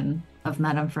coercion of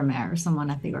Madame Vermeer or someone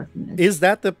at the orphanage. Is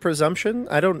that the presumption?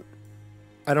 I don't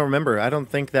remember. I don't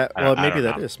think that. Well, maybe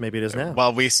that is. Maybe it is now.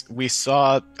 Well, we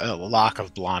saw a lock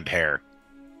of blonde hair,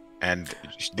 and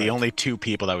the only two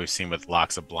people that we've seen with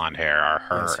locks of blonde hair are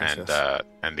her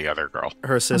and the other girl,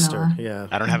 her sister. Camilla. Yeah,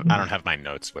 I don't have my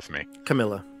notes with me.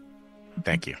 Camilla.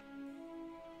 Thank you.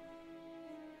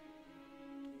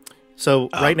 So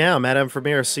right now, Madame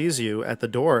Vermeer sees you at the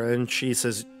door, and she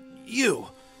says, "You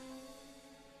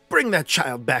bring that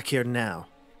child back here now."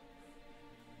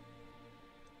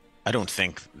 I don't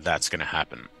think that's going to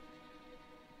happen.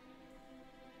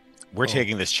 We're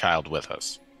taking this child with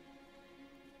us.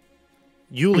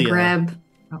 Yulia. I grab.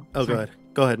 Oh, go sorry. ahead.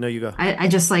 Go ahead. No, you go. I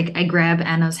just like I grab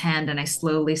Anna's hand and I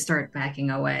slowly start backing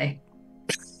away.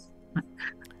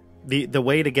 The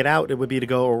way to get out, it would be to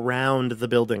go around the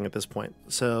building at this point.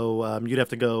 So you'd have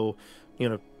to go,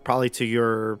 probably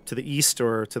to the east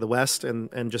or to the west,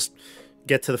 and just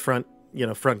get to the front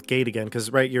gate again. Because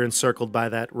you're encircled by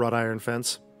that wrought iron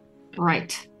fence.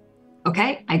 Right.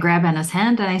 Okay. I grab Anna's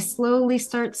hand and I slowly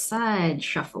start side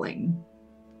shuffling.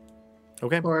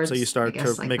 Okay. Towards, So you start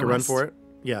to like make the a run west. for it.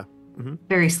 Yeah. Mm-hmm.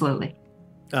 Very slowly.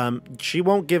 She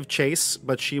won't give chase,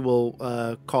 but she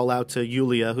will call out to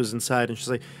Yulia, who's inside, and she's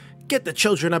like, "Get the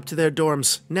children up to their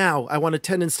dorms now. I want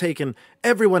attendance taken.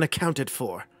 Everyone accounted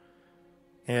for."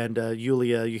 And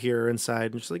Yulia, you hear her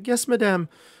inside, and she's like, "Yes, madame.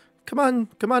 Come on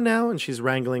now." And she's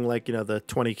wrangling the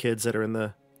 20 kids that are in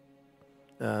the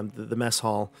mess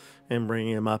hall and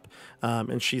bringing them up.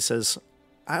 And she says,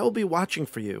 "I will be watching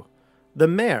for you. The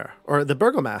mayor or the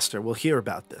burgomaster will hear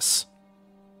about this."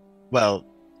 Well,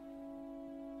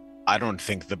 I don't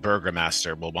think the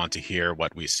burgomaster will want to hear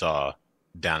what we saw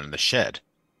down in the shed.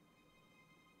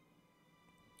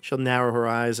 She'll narrow her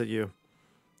eyes at you,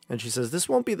 and she says, "This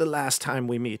won't be the last time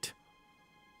we meet."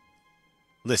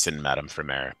 Listen, Madame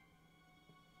Vermeer.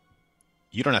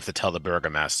 You don't have to tell the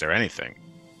burgomaster anything.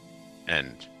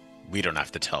 And we don't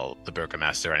have to tell the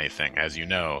burgomaster anything. As you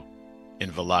know,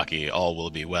 in Vallaki, all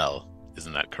will be well.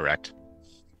 Isn't that correct?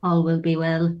 All will be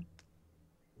well.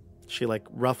 She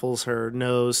ruffles her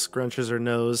nose, scrunches her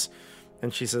nose,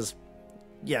 and she says,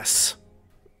 "Yes,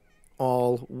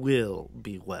 all will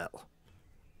be well."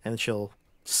 And she'll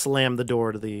slam the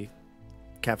door to the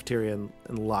cafeteria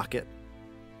and lock it.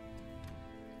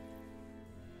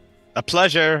 A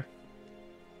pleasure.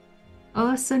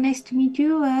 Oh, so nice to meet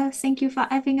you. Thank you for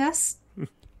having us. All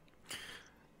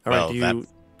right, do you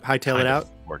hightail it out?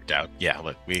 Worked out. Yeah,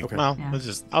 look, Okay.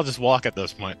 Yeah. I'll just walk at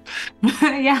this point.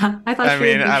 Yeah, I thought.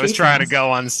 I was trying to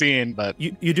go unseen, but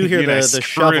you do hear the screwed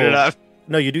shovel. it up.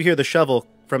 No, you do hear the shovel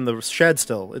from the shed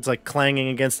still. It's clanging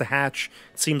against the hatch.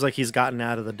 It seems like he's gotten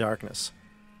out of the darkness.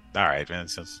 All right, man.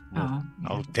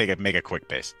 I'll make a quick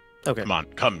pace. Okay.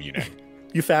 Come, you know.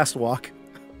 You fast walk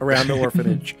around the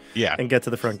orphanage Yeah. and get to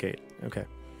the front gate. Okay.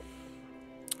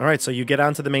 All right, so you get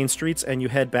onto the main streets and you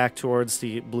head back towards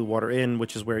the Blue Water Inn,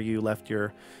 which is where you left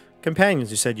your companions.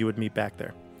 You said you would meet back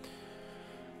there.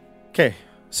 Okay,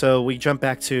 so we jump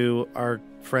back to our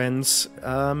friends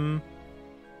at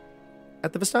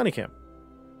the Vistani camp.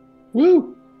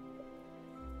 Woo!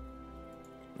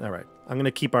 All right, I'm going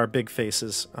to keep our big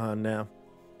faces on now.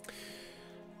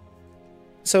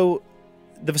 So,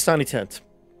 the Vistani tent.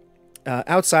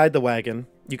 Outside the wagon,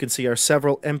 you can see are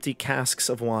several empty casks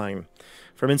of wine.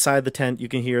 From inside the tent, you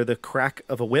can hear the crack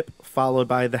of a whip, followed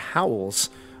by the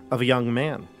howls of a young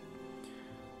man.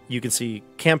 You can see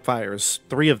campfires,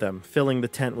 3 of them, filling the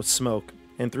tent with smoke.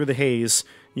 And through the haze,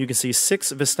 you can see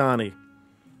 6 Vistani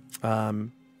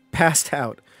passed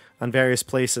out on various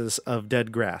places of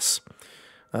dead grass.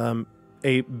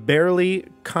 A barely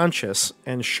conscious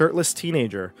and shirtless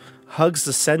teenager hugs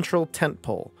the central tent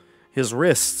pole, his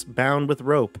wrists bound with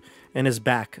rope and his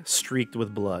back streaked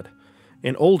with blood.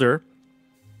 An older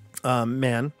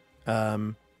man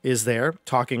is there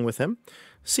talking with him,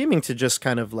 seeming to just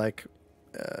kind of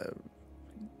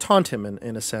taunt him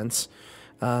in a sense.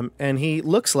 And he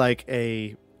looks like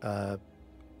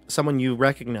someone you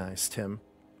recognized, Tim.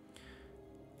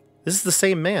 This is the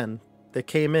same man that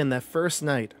came in that first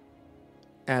night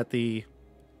at the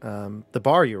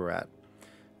bar you were at.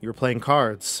 You were playing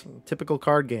cards, typical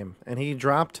card game, and he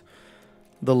dropped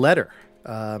the letter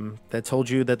that told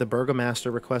you that the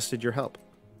burgomaster requested your help.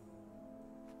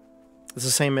 It's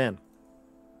the same man.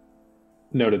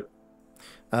 Noted.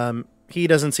 He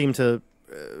doesn't seem to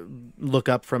look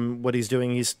up from what he's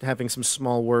doing. He's having some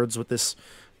small words with this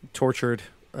tortured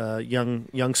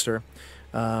youngster.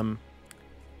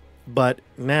 But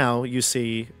now you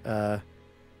see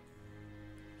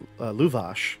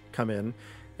Luvash come in,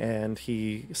 and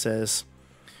he says,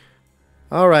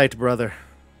 "All right, brother.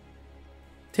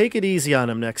 Take it easy on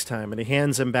him next time." And he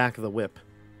hands him back the whip.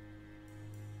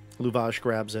 Luvash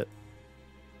grabs it.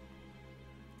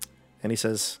 And he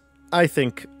says, "I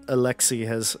think Alexei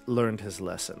has learned his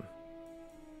lesson."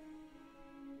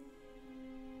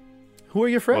 Who are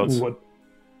your friends? What?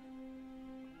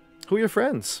 Who are your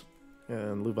friends?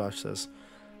 And Luvash says,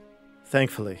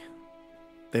 "Thankfully,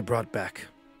 they brought back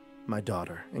my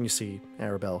daughter." And you see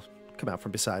Arabelle come out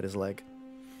from beside his leg.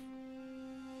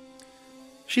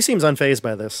 She seems unfazed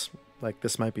by this, like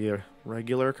this might be a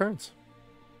regular occurrence.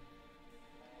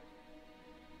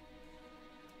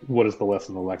 What is the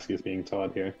lesson Alexei is being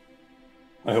taught here?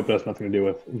 I hope it has nothing to do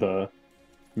with the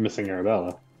missing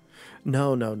Arabella.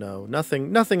 No, no, no,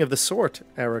 nothing of the sort.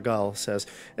 Aragal says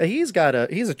he's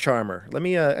a charmer. Let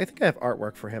me. I think I have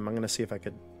artwork for him. I'm gonna see if I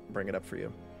could bring it up for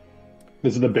you.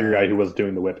 This is the bigger guy who was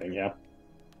doing the whipping, yeah?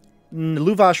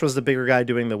 Luvash was the bigger guy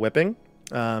doing the whipping.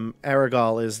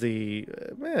 Aragal is the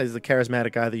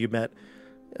charismatic guy that you met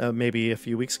maybe a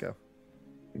few weeks ago.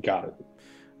 Got it.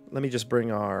 Let me just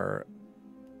bring our...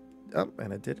 Oh,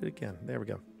 and I did it again. There we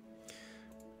go.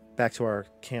 Back to our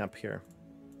camp here.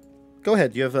 Go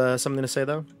ahead. Do you have something to say,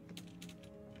 though?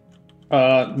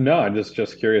 No, I'm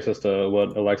just curious as to what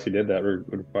Alexi did that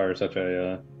would require such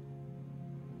a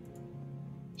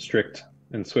strict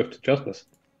and swift justice.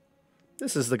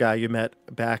 This is the guy you met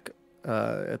back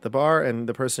at the bar and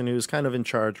the person who's kind of in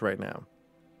charge right now.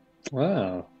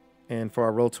 Wow. And for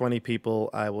our Roll20 people,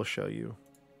 I will show you.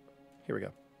 Here we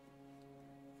go.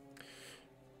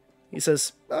 He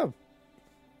says, "Oh,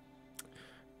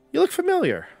 you look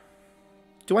familiar.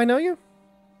 Do I know you?"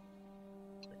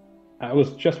 I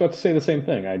was just about to say the same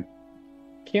thing. I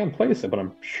can't place it, but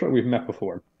I'm sure we've met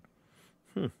before.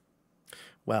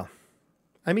 Well,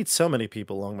 I meet so many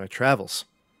people along my travels.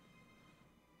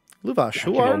 Luvash,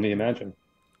 I can only imagine.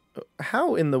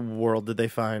 How in the world did they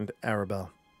find Arabelle?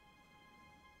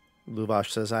 Luvash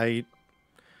says, "I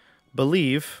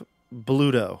believe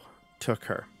Bluto took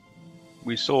her."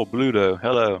 We saw Bluto.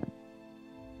 Hello.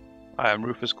 I am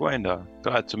Rufus Gwaindire.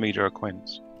 Glad to meet your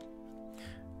acquaintance.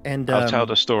 And I'll tell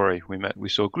the story. We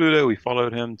saw Bluto. We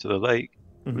followed him to the lake.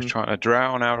 He was Mhm. trying to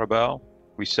drown Arabelle.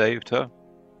 We saved her.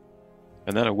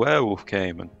 And then a werewolf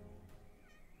came and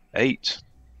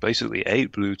basically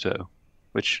ate Bluto,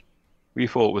 which we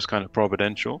thought was kind of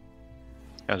providential,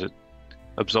 as it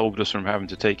absolved us from having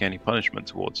to take any punishment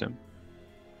towards him.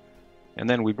 And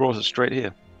then we brought it straight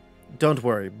here. Don't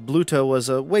worry, Bluto was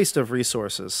a waste of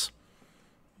resources.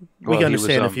 Well, We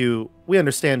understand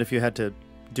if you had to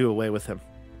do away with him.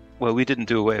 Well, we didn't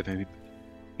do away with him.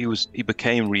 He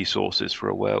became resources for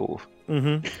a werewolf.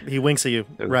 Mm-hmm. He winks at you.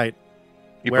 So Right.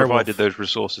 He Werewolf. provided those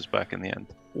resources back in the end.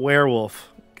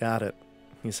 Werewolf. Got it.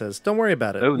 He says, "Don't worry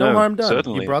about it. Oh, no harm done."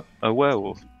 Certainly. You brought... A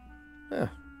werewolf. Yeah.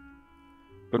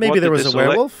 But Maybe what there did was this a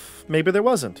werewolf. Maybe there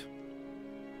wasn't.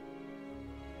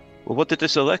 Well, what did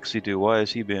this Alexi do? Why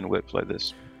is he being whipped like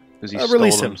this? Has he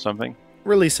Release stolen him. something?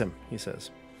 Release him, he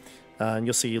says. And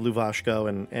you'll see Luvash go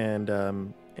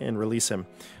and release him.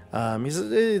 He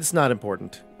says, "It's not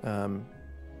important.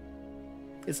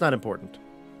 It's not important."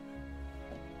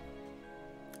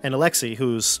 And Alexi,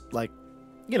 who's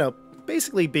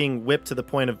basically being whipped to the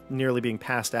point of nearly being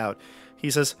passed out, he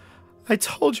says, "I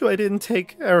told you I didn't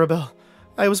take Arabelle.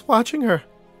 I was watching her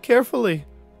carefully."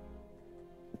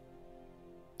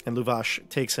 And Luvash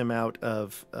takes him out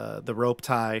of the rope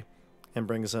tie and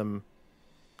brings him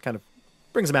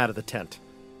out of the tent.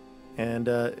 And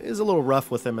is a little rough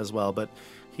with him as well, but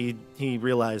he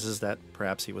realizes that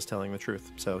perhaps he was telling the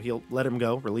truth. So he'll let him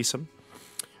go, release him.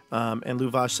 And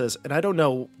Luvash says, "And I don't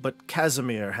know, but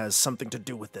Kasimir has something to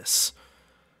do with this.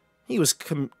 He was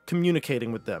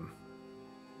communicating with them."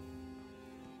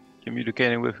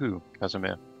 Communicating with who,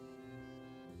 Casimir?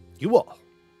 "You all."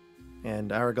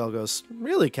 And Aragal goes,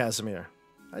 "Really, Kasimir?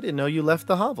 I didn't know you left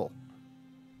the hovel."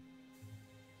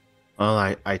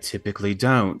 Well, I typically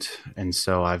don't, and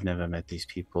so I've never met these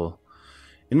people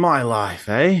in my life,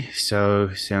 eh?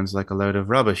 So, sounds like a load of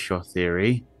rubbish, your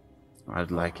theory. I'd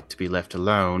like it to be left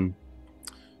alone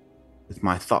with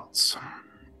my thoughts.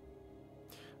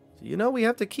 You know, we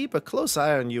have to keep a close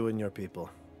eye on you and your people.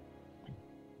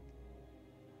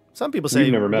 Some people say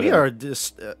We've never met we him. are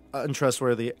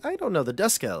untrustworthy. I don't know, the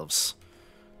Dusk Elves.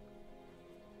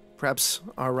 Perhaps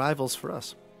are rivals for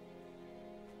us.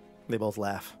 They both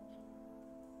laugh.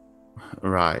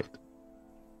 Right.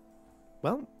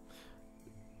 Well,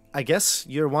 I guess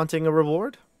you're wanting a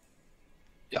reward?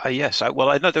 Yes.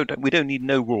 We don't need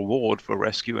no reward for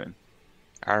rescuing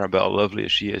Arabelle, lovely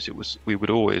as she is. We would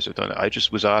always have done it. I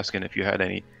just was asking if you had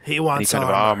any wants kind of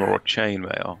armor or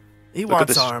chainmail. He Look at wants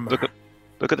this- armor.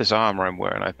 Look at this armor I'm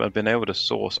wearing. I've been able to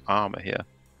source armor here.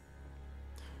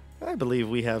 I believe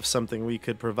we have something we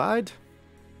could provide.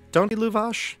 Don't you,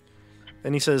 Luvash?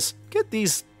 And he says, Get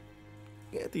these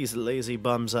lazy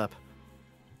bums up."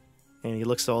 And he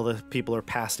looks at all the people who are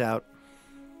passed out.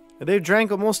 They've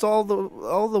drank almost all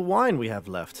the wine we have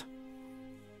left.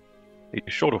 You're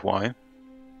short of wine.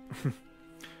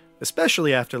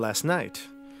 Especially after last night.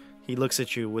 He looks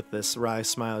at you with this wry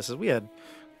smile. He says, "We had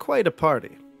quite a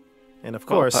party. And of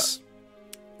course,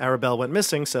 Arabelle went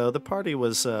missing, so the party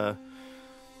was, it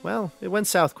went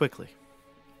south quickly."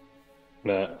 I'm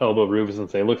gonna elbow Rufus and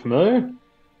say, "Look familiar?"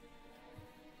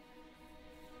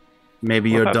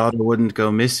 Maybe What your happened? daughter wouldn't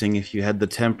go missing if you had the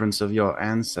temperance of your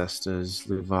ancestors,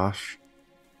 Luvash.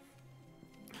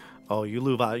 Oh, you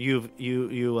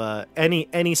Luva,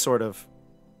 any sort of,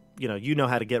 you know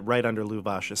how to get right under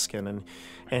Luvash's skin,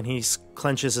 and he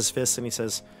clenches his fist and he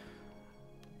says,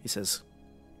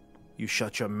 "You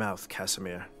shut your mouth,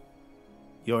 Kasimir.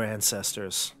 Your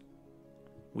ancestors.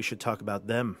 We should talk about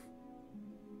them."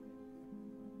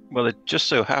 Well, it just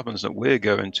so happens that we're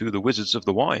going to the Wizards of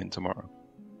the Wine tomorrow.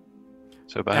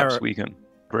 So perhaps we can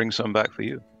bring some back for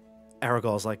you.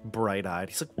 Aragorn's like bright-eyed.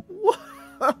 He's like,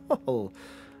 "Whoa,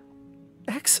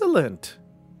 excellent!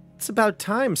 It's about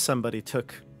time somebody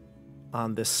took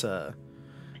on this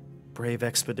brave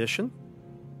expedition."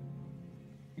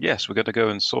 Yes, we're going to go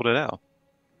and sort it out.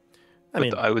 I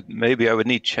mean, I would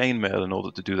need chainmail in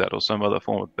order to do that, or some other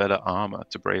form of better armor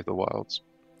to brave the wilds.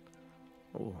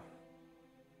 oh.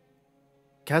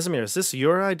 Kasimir, is this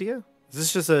your idea? Is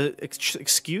this just an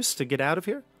excuse to get out of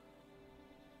here?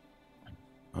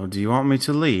 Oh, do you want me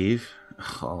to leave?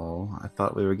 Oh, I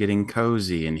thought we were getting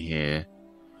cozy in here.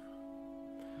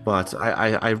 But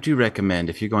I do recommend,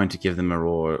 if you're going to give them a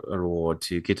reward,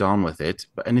 to get on with it.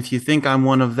 And if you think I'm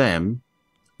one of them,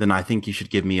 then I think you should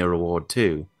give me a reward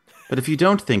too. But if you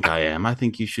don't think I am, I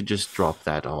think you should just drop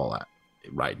that all out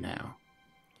right now.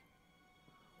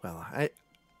 Well,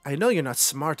 I know you're not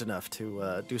smart enough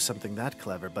to do something that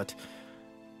clever, but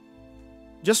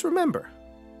just remember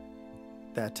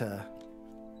that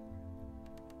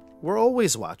we're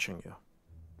always watching you.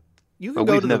 You can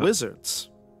go to the Wizards,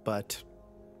 but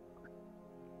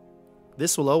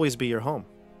this will always be your home.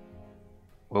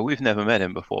 Well, we've never met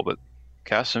him before, but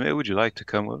Kasimir, would you like to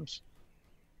come with us?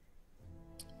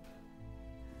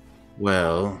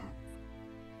 Well,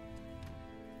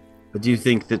 do you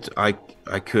think that I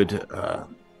could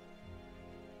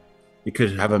we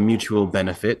could have a mutual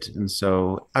benefit, and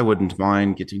so I wouldn't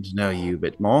mind getting to know you a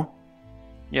bit more?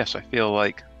 Yes, I feel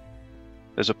like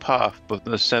there's a path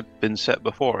that's been set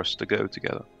before us to go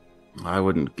together. I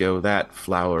wouldn't go that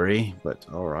flowery, but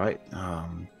all right.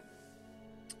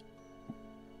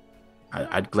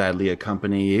 I'd gladly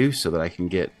accompany you so that I can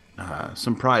get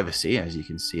some privacy. As you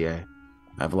can see, I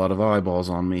have a lot of eyeballs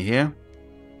on me here.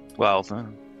 Well,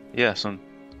 yes, and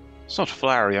it's not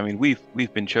flowery. I mean,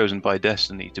 we've been chosen by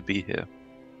destiny to be here.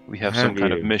 We have some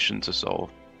kind of mission to solve.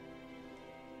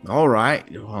 All right.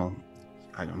 Well,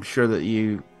 I'm sure that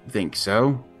you think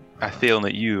so. I feel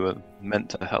that you are meant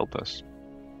to help us.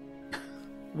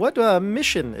 What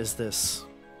mission is this?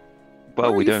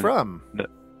 Well, Where are you from?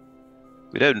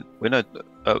 We're not.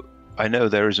 I know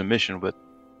there is a mission, but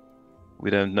we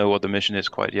don't know what the mission is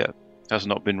quite yet. It has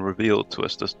not been revealed to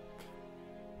us.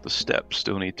 The steps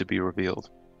still need to be revealed.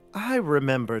 I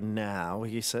remember now,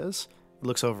 he says. He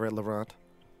looks over at Laurent.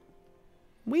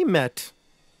 We met.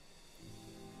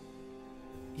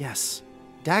 Yes,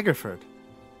 Daggerford.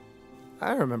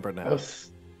 I remember now. I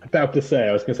was about to say,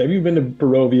 have you been to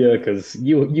Barovia? Because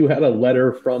you had a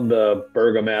letter from the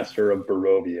Burgomaster of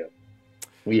Barovia.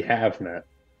 We have met.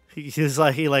 He's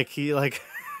like, he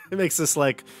makes this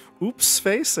like, oops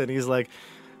face, and he's like,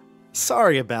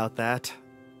 sorry about that.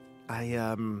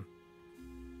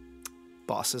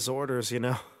 Boss's orders, you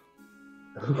know.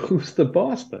 Who's the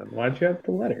boss then? Why'd you have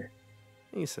the letter?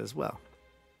 He says, well,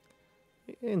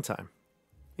 in time.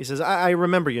 He says, I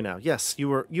remember you now. Yes, you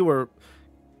were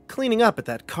cleaning up at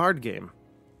that card game.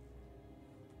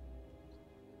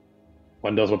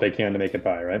 One does what they can to make it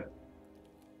by, right?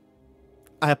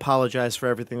 I apologize for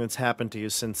everything that's happened to you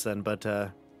since then,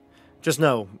 but just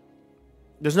know,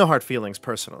 there's no hard feelings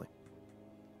personally.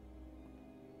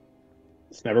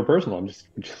 It's never personal. I'm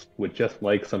would just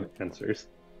like some answers.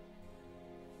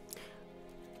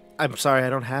 I'm sorry I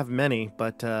don't have many,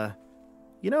 but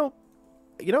you know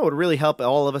what would really help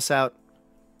all of us out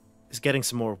is getting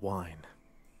some more wine.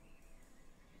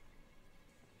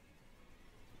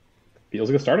 Feels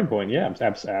like a starting point. Yeah,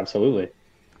 absolutely.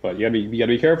 But you gotta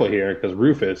be careful here because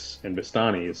Rufus and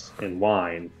Bastani's in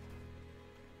wine,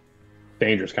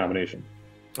 dangerous combination.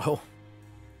 Oh,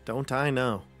 don't I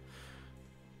know?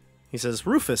 He says,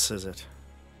 Rufus, is it?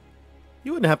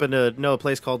 You wouldn't happen to know a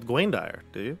place called Gwaindire,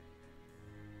 do you?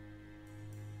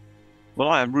 Well,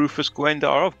 I am Rufus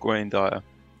Gwaindire of Gwaindire.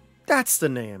 That's the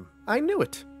name. I knew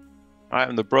it. I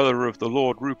am the brother of the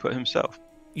Lord Rupert himself.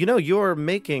 You know, you're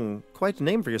making quite a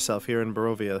name for yourself here in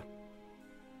Barovia.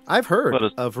 I've heard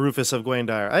of Rufus of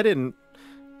Gwaindire. I didn't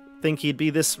think he'd be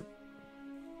this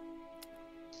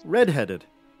red-headed.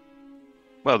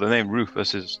 Well, the name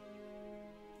Rufus is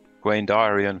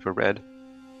Gwaindirian for red.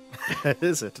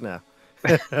 Is it now?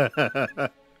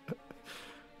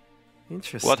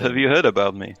 Interesting. What have you heard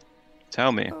about me?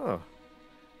 Tell me.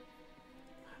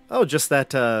 Oh, just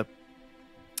that a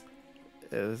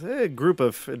group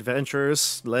of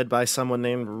adventurers led by someone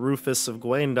named Rufus of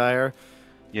Gwaindire.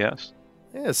 Yes.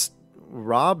 Yes,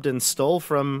 robbed and stole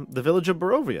from the village of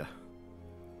Barovia.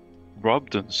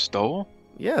 Robbed and stole?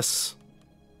 Yes.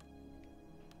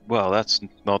 Well, that's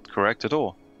not correct at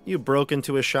all. You broke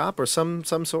into a shop or some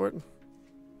sort?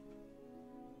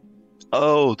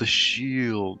 Oh, the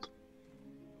shield.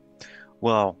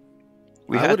 Well,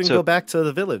 I wouldn't go back to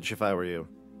the village if I were you.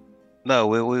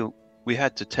 No, we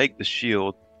had to take the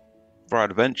shield for our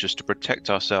adventures to protect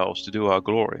ourselves, to do our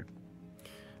glory.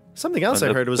 Something else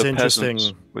I heard was interesting.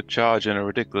 Would charge in a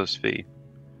ridiculous fee.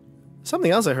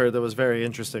 Something else I heard that was very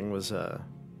interesting was the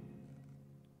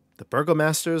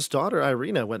burgomaster's daughter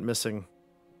Irina went missing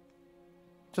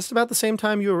just about the same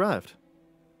time you arrived.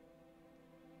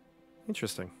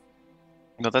 Interesting.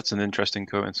 No, that's an interesting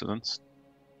coincidence.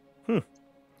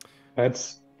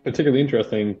 That's particularly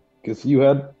interesting because you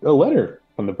had a letter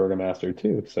from the burgomaster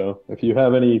too. So if you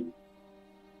have any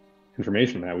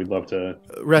information on that, we'd love to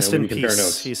rest in compare peace.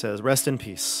 notes. He says, "Rest in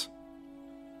peace."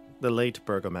 The late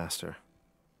burgomaster.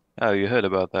 Oh, you heard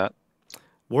about that?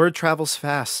 Word travels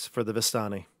fast for the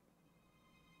Vistani.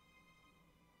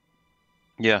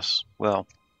 Yes. Well,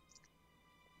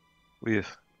 we've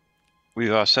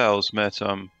ourselves met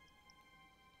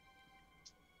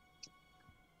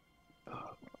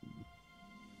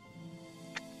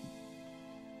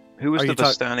who was the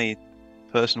Vistani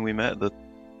person we met?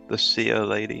 The seer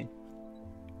lady.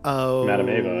 Oh, Madame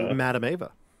Ava. Madame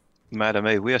Ava. Madame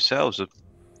Ava. We ourselves are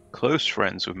close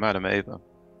friends with Madame Ava.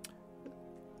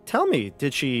 Tell me,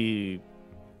 did she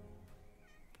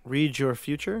read your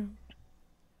future?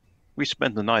 We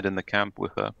spent the night in the camp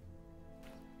with her.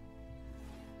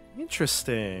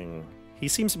 Interesting. He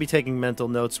seems to be taking mental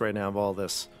notes right now of all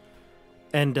this.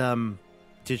 And,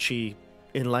 did she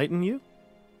enlighten you?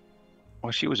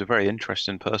 Well, she was a very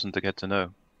interesting person to get to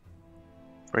know.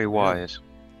 Very wise.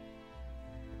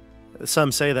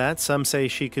 Some say that. Some say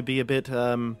she could be a bit,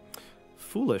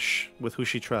 foolish with who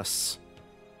she trusts.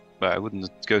 But I wouldn't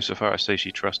go so far as say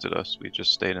she trusted us. We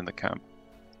just stayed in the camp.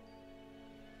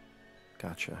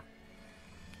 Gotcha.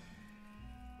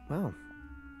 Well,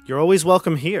 you're always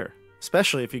welcome here,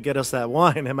 especially if you get us that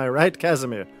wine. Am I right,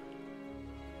 Kasimir?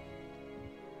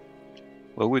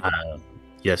 Well,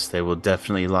 yes, they will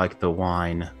definitely like the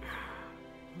wine.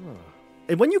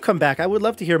 And when you come back, I would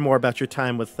love to hear more about your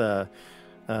time with the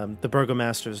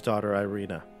burgomaster's daughter,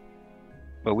 Irina.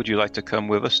 Well, would you like to come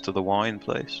with us to the wine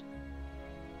place?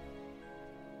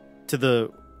 To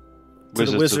the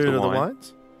Wizard Wizard of the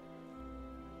Wines?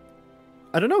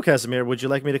 I don't know, Kasimir. Would you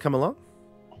like me to come along?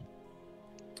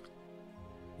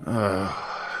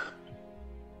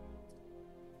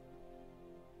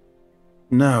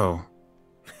 No.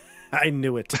 I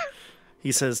knew it.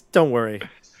 He says, don't worry.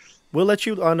 We'll let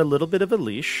you on a little bit of a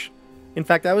leash. In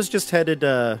fact, I was just headed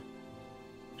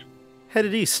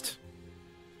east.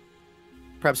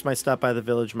 Perhaps might stop by the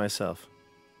village myself.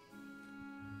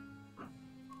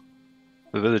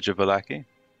 The village of Valaki?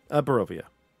 Barovia.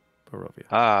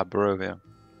 Ah, Barovia.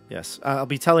 Yes. I'll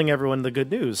be telling everyone the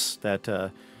good news that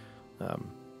the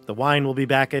wine will be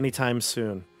back anytime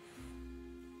soon.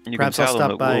 Perhaps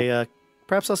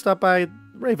I'll stop by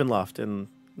Ravenloft and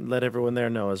let everyone there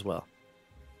know as well.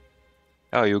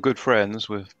 Oh, you're good friends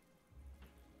with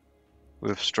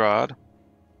Strahd?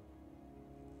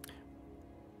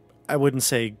 I wouldn't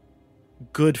say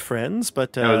good friends,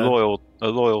 but a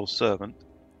loyal servant.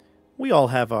 We all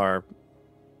have our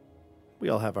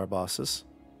bosses.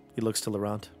 He looks to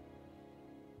Laurent.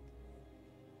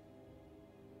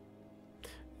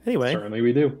 Anyway, Certainly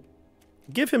we do.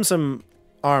 give him some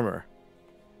armor,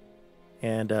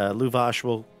 and Luvash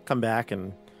will come back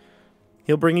and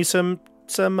he'll bring you some.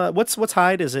 What's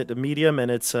hide? Is it a medium?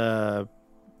 And it's I've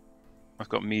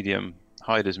got medium.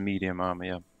 Hide is medium armor.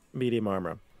 Yeah. medium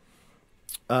armor.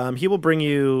 He will bring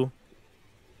you.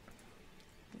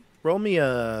 Roll me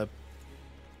a.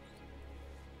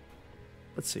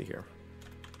 Let's see here.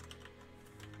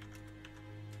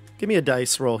 Give me a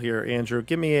dice roll here, Andrew.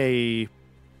 Give me a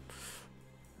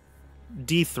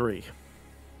D3.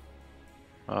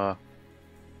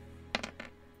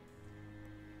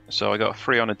 So I got a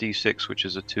 3 on a D6, which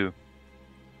is a 2.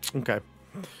 Okay.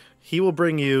 He will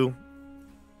bring you.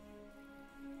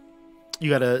 You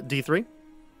got a D3?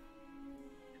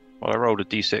 Well, I rolled a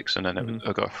D6 and then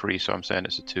I got a 3, so I'm saying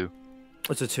it's a 2.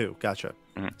 It's a 2. Gotcha.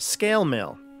 Mhm. Scale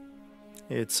mail.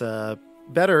 It's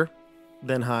better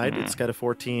than hide. It's got a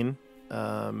 14.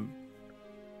 14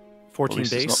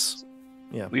 base.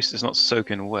 Yeah. At least it's not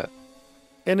soaking wet.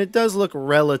 And it does look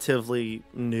relatively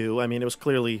new. I mean, it was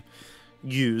clearly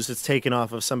used. It's taken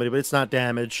off of somebody, but it's not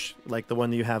damaged like the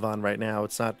one that you have on right now.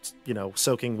 It's not,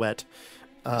 soaking wet.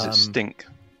 Does it stink?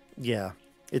 Yeah,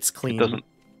 it's clean.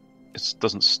 It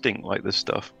doesn't stink like this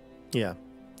stuff. Yeah.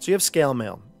 So you have scale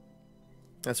mail.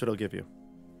 That's what it'll give you.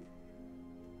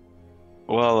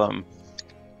 Well,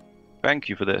 thank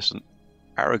you for this. And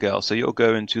Aragel, so you're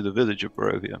going to the village of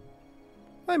Barovia?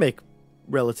 I make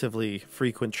relatively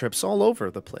frequent trips all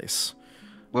over the place.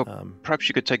 Well, perhaps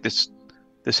you could take this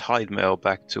hide mail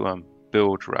back to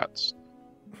Bilge Rats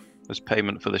as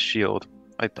payment for the shield.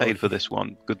 I paid for this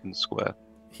one, good and square.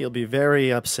 He'll be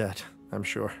very upset, I'm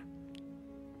sure.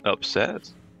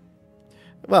 Upset?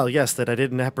 Well, yes, that I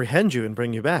didn't apprehend you and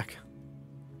bring you back.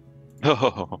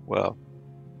 Oh, well.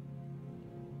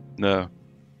 No.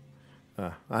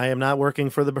 I am not working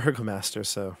for the Burgomaster,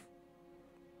 so...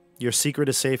 Your secret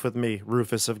is safe with me,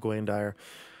 Rufus of Gwaindire.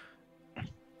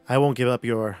 I won't give up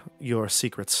your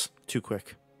secrets too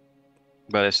quick.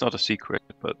 Well, it's not a secret,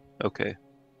 but okay.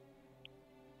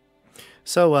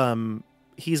 So,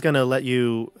 he's going to let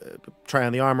you try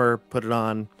on the armor, put it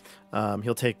on.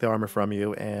 He'll take the armor from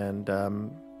you, and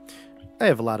I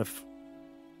have a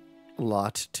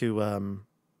lot to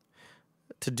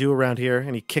do around here.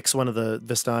 And he kicks one of the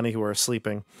Vistani who are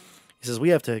sleeping. He says, "We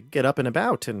have to get up and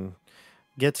about and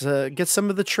get some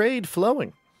of the trade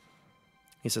flowing."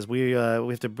 He says, "We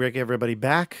have to bring everybody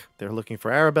back. They're looking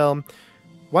for Arabelle.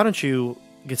 Why don't you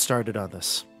get started on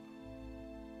this?"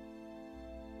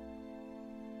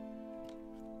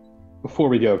 Before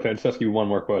we go, can I just ask you one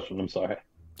more question? I'm sorry.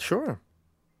 Sure.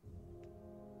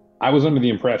 I was under the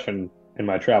impression in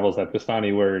my travels that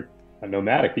Vistani were a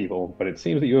nomadic people, but it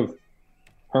seems that you have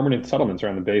permanent settlements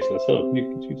around the base of this hill.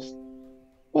 Could you just...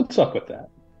 What's up with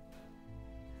that?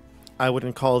 I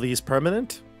wouldn't call these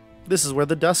permanent. This is where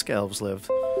the Dusk Elves live.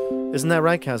 Isn't that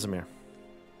right, Kasimir?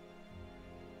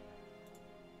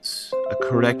 It's a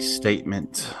correct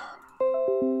statement.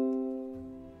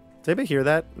 Did anybody hear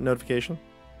that notification?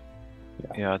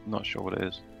 Yeah, I'm not sure what it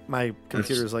is. My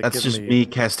computer's like that's giving just me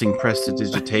casting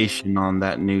prestidigitation on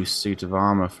that new suit of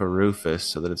armor for Rufus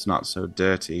so that it's not so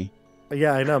dirty.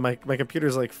 Yeah, I know. My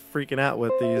computer's like freaking out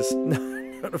with these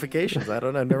notifications. I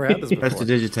don't know. I've never had this before.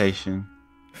 Prestidigitation.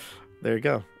 There you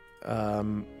go.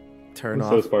 Turn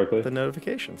off the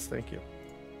notifications. Thank you.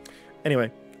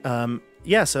 Anyway,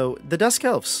 yeah, so the Dusk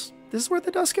Elves. This is where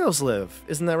the Dusk Elves live.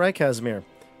 Isn't that right, Kasimir?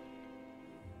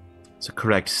 It's a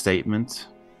correct statement.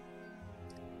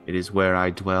 It is where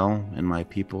I dwell and my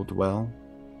people dwell.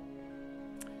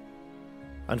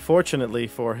 Unfortunately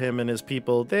for him and his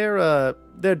people, their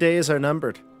days are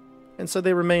numbered, and so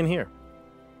they remain here.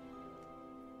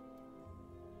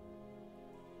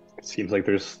 It seems like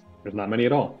there's not many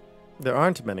at all. There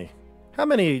aren't many. How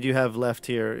many do you have left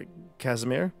here,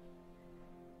 Kasimir?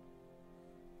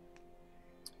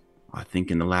 I think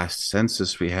in the last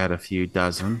census we had a few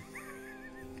dozen.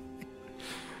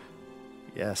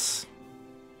 Yes.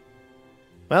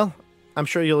 Well, I'm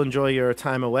sure you'll enjoy your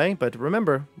time away, but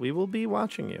remember, we will be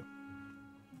watching you.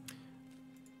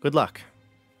 Good luck.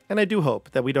 And I do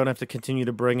hope that we don't have to continue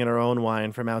to bring in our own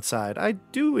wine from outside. I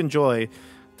do enjoy,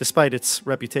 despite its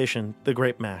reputation, the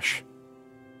grape mash.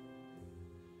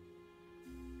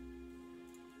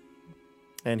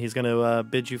 And he's going to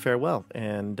bid you farewell,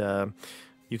 and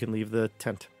you can leave the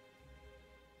tent.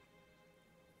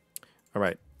 All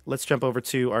right. Let's jump over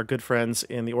to our good friends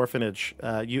in the orphanage.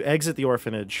 You exit the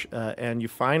orphanage, and you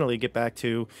finally get back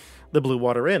to the Blue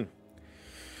Water Inn.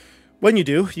 When you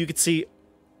do, you can see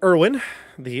Erwin,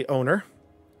 the owner.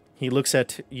 He looks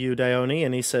at you, Dione,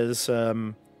 and he says,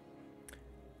 "Your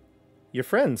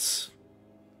friends,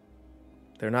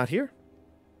 they're not here?"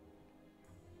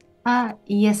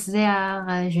 Yes, they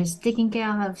are just taking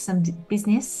care of some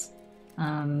business.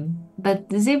 But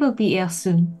they will be here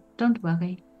soon. Don't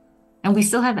worry. And we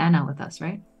still have Anna with us,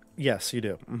 right? Yes, you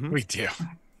do. Mm-hmm. We do.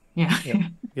 Yeah. Yep.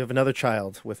 You have another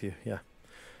child with you. Yeah.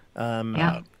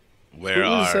 Yeah.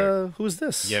 Who's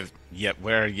this?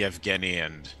 Where are Yevgeny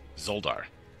and Zoldar?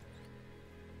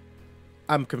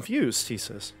 I'm confused, he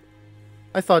says.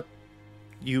 I thought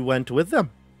you went with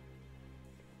them.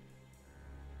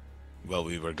 Well,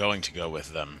 we were going to go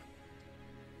with them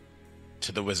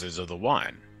to the Wizards of the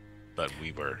Wine, but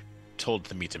we were told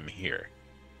to meet him here.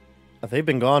 They've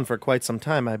been gone for quite some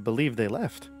time. I believe they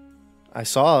left. I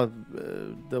saw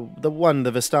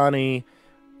the Vistani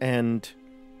and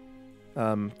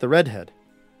the redhead.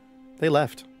 They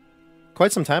left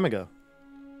quite some time ago.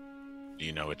 Do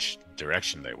you know which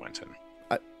direction they went in?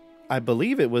 I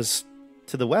believe it was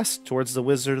to the west, towards the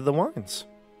Wizard of the Wines.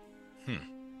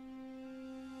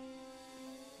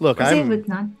 Look, They would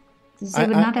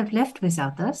not have left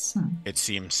without us. It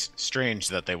seems strange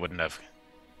that they wouldn't have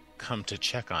come to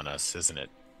check on us, isn't it,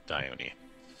 Dione?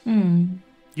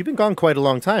 You've been gone quite a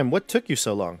long time. What took you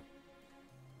so long?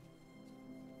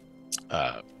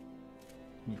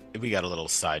 We got a little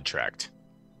sidetracked.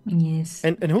 Yes.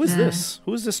 And who is this?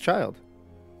 Who is this child?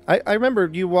 I remember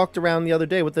you walked around the other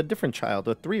day with a different child,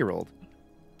 a 3-year-old.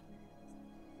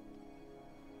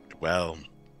 Well,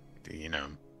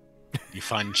 you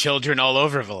find children all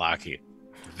over Vallaki.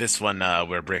 This one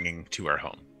we're bringing to our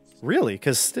home. Really?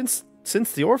 Because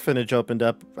since the orphanage opened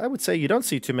up, I would say you don't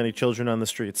see too many children on the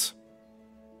streets.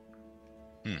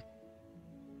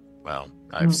 Well,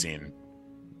 I've seen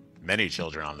many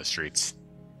children on the streets.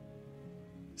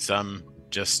 Some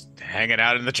just hanging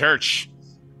out in the church.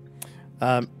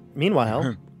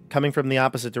 Meanwhile, coming from the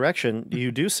opposite direction,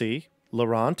 you do see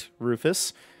Laurent,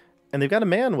 Rufus, and they've got a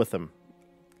man with them.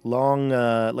 Long,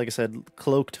 like I said,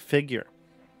 cloaked figure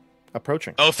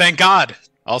approaching. Oh, thank God!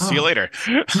 I'll see you later.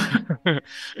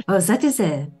 Oh, that is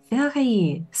a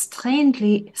very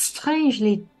strangely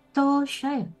tall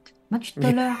child. Much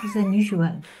taller than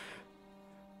usual.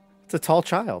 It's a tall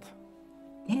child.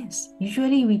 Yes,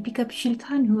 usually we pick up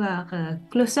children who are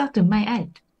closer to my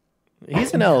height.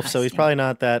 He's an elf, so he's probably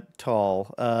not that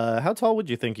tall. How tall would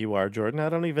you think you are, Jordan? I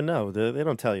don't even know. They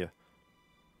don't tell you.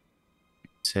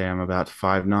 Say I'm about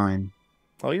 5'9".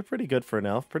 Oh, you're pretty good for an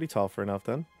elf. Pretty tall for an elf,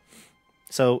 then.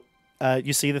 So,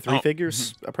 you see the 3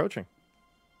 figures approaching.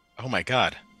 Oh my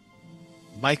God.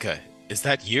 Micah, is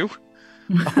that you?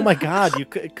 Oh my God,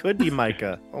 it could be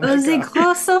Micah. Oh, they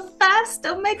grow so fast.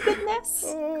 Oh my goodness.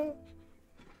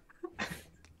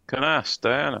 Canas,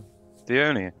 Diana,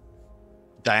 Dione.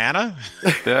 Diana?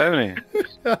 Dione.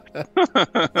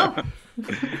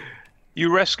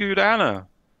 You rescued Anna.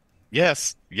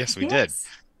 Yes, we did.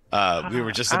 We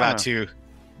were just about to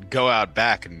go out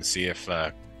back and see if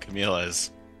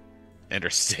Camilla's in her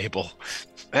stable.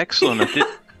 Excellent.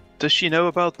 Does she know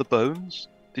about the bones?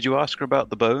 Did you ask her about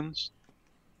the bones?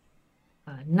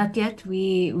 Not yet.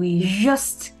 We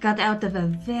just got out of a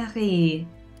very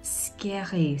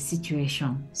scary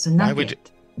situation, so not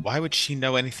yet. Why would she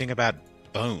know anything about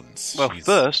bones? Well,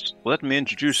 first, let me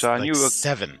introduce our new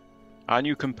 7. Our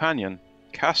new companion,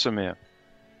 Kasimir.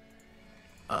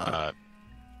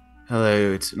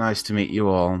 Hello, it's nice to meet you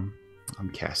all.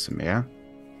 I'm Kasimir.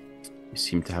 We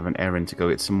seem to have an errand to go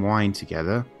get some wine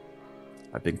together.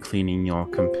 I've been cleaning your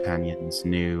companion's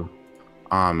new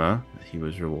armor that he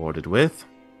was rewarded with.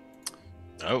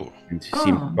 Oh. And he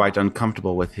seemed quite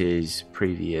uncomfortable with his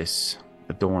previous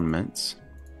adornments.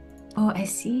 Oh, I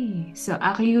see. So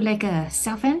are you like a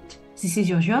servant? This is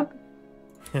your job?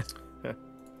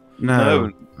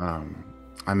 No.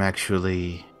 I'm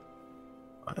actually...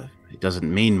 it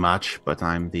doesn't mean much, but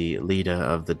I'm the leader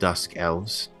of the Dusk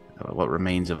Elves, what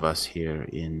remains of us here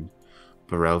in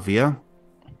Barovia.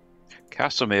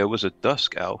 Kasimir was a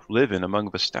Dusk Elf living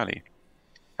among Vistani.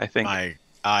 I think... My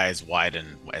eyes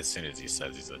widen as soon as he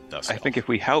says he's a Dusk Elf. I think if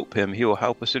we help him, he will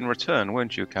help us in return,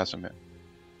 won't you, Kasimir?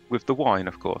 With the wine,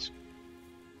 of course.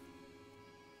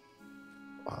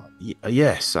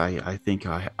 Yes, I think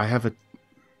I have a...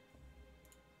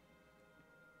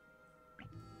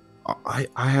 I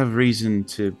have reason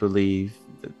to believe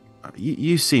that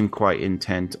you seem quite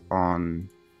intent on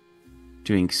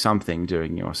doing something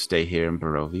during your stay here in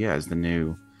Barovia as the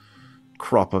new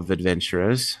crop of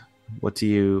adventurers. What do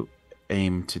you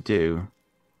aim to do?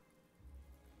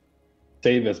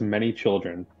 Save as many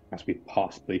children as we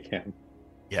possibly can.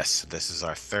 Yes, this is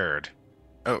our 3rd.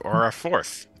 Oh, or our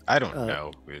 4th. I don't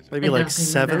know. Maybe like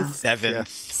 7th? 7th. Yeah.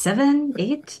 7,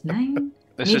 8, 9?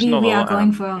 This is Maybe not we a are land.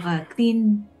 going for a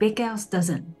clean baker's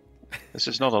dozen. This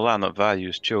is not a land that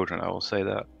values children, I will say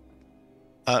that.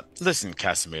 Listen,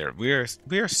 Kasimir,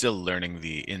 we are still learning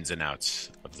the ins and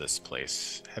outs of this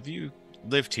place. Have you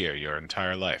lived here your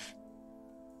entire life?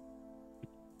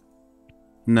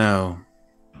 No.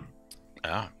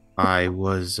 Ah. I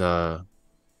was,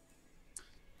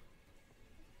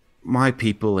 my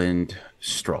people in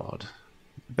Strahd,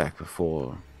 back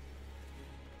before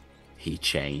he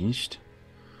changed,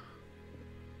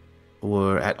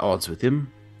 were at odds with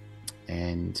him,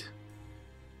 and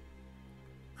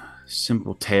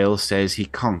simple tale says he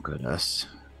conquered us,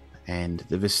 and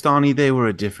the Vistani, they were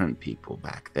a different people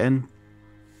back then.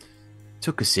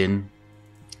 Took us in,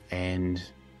 and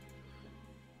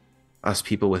us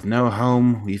people with no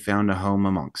home, we found a home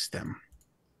amongst them.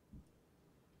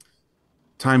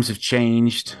 Times have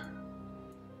changed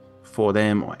for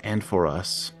them and for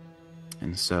us,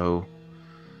 and so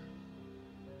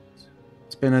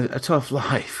it's been a tough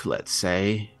life, let's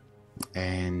say,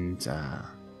 and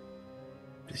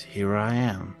just here I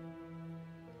am.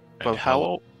 Well,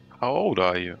 how old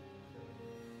are you?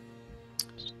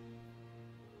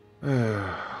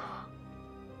 I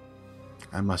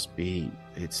must be.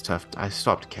 It's tough. I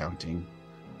stopped counting,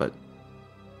 but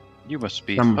You must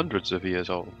be Some- hundreds of years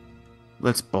old.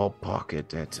 let's ballpark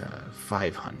it at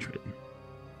 500.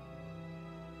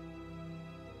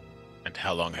 And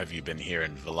how long have you been here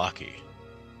in Vallaki?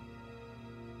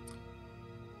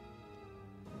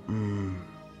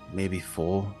 Maybe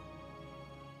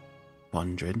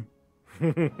 400.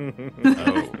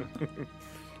 Oh,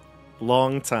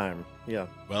 Long time. Yeah.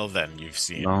 well then, you've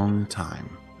seen Long time.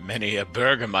 many a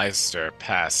Burgermeister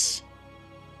pass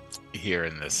here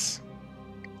in this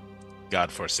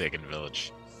godforsaken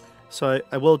village. So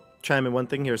I will chime in one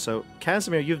thing here. So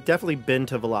Kasimir, you've definitely been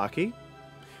to Vallaki.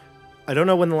 I don't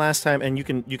know when the last time, and you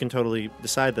can totally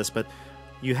decide this, but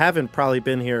you haven't probably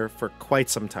been here for quite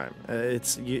some time.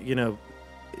 It's you know,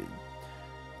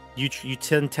 you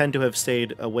tend to have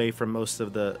stayed away from most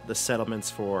of the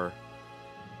settlements for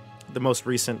the most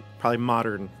recent, probably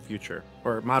modern future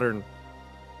or modern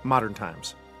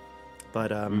times.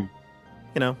 But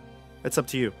you know, it's up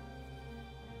to you.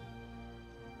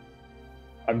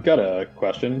 I've got a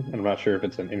question, and I'm not sure if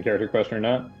it's an in-character question or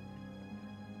not.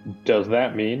 Does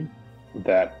that mean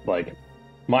that, like,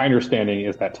 my understanding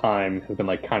is that time has been,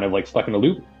 like, kind of, like, stuck in a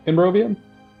loop in Barovia?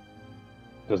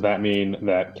 Does that mean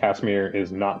that Kasimir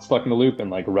is not stuck in the loop and,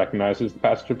 like, recognizes the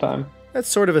passage of time? That's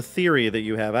sort of a theory that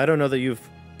you have. I don't know that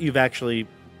you've actually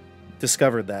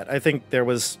discovered that. I think there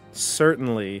was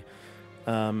certainly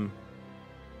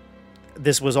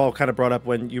this was all kind of brought up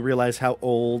when you realize how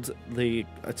old the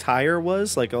attire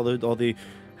was, like all the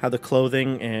how the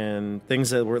clothing and things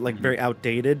that were like very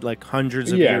outdated, like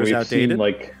hundreds of years we've outdated. seen,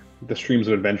 like, the streams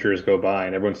of adventurers go by,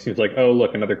 and everyone seems like, oh,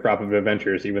 look, another crop of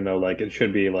adventurers, even though, like, it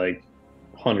should be, like,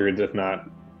 hundreds, if not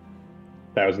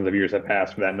thousands of years have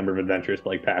passed for that number of adventures to,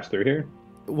 like, pass through here.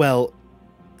 Well,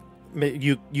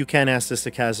 you can ask this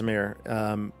to Kasimir,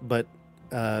 but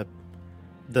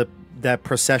that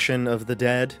procession of the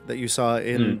dead that you saw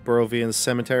in Barovian's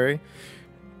cemetery,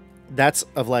 that's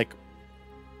of like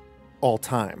all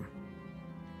time.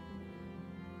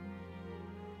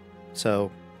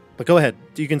 So, but go ahead.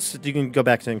 You can go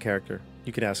back to in character.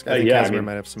 You could ask. I think Kasimir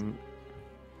might have some.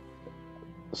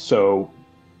 So,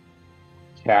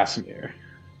 Kasimir,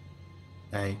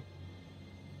 Hey.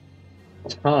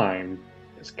 time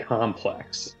is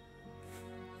complex.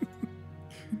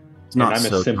 It's not I'm a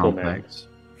so simple complex.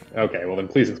 Okay, well then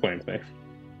please explain it to me.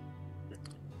 You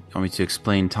want me to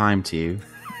explain time to you?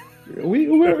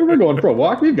 We're going for a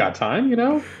walk. We've got time, you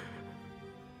know?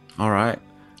 All right.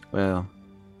 Well,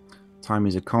 time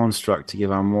is a construct to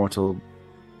give our mortal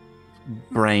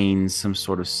brains some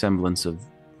sort of semblance of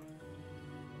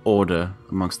order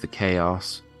amongst the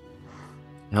chaos.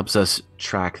 It helps us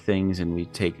track things and we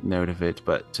take note of it,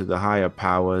 but to the higher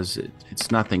powers,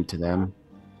 it's nothing to them.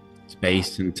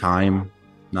 Space and time,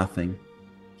 nothing.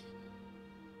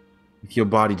 If your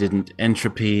body didn't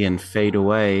entropy and fade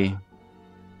away,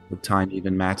 would time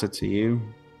even matter to you?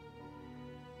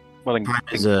 Well, Time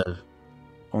is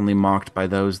only marked by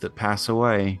those that pass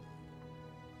away.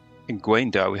 in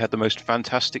Gwaindire, we had the most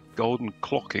fantastic golden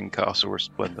clock in Castle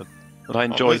Resplendent that I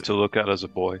enjoyed to look at as a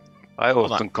boy. I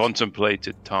often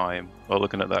contemplated time while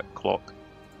looking at that clock.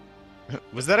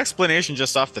 Was that explanation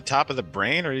just off the top of the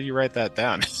brain, or did you write that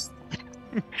down?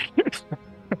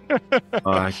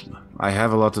 I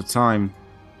have a lot of time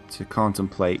to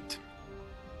contemplate.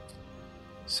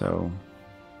 So,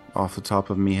 off the top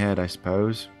of me head, I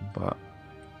suppose, but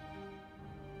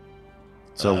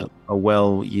it's a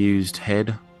well-used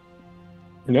head.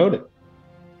 Noted.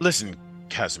 Listen,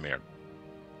 Kasimir.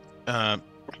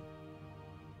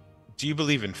 Do you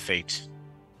believe in fate?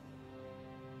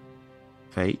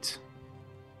 Fate?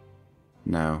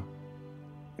 No.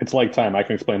 It's like time. I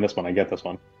can explain this one. I get this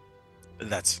one.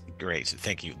 That's great.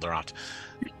 Thank you, Laurent.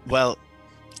 Well,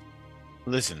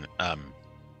 listen,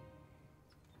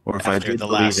 Or if I after did the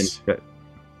believe last- in...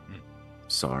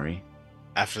 Sorry.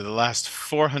 after the last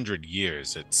 400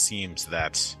 years, it seems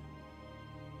that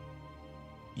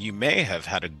you may have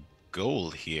had a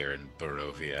goal here in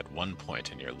Barovia at one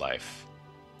point in your life.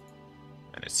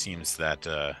 And it seems that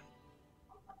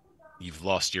you've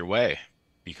lost your way,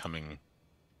 becoming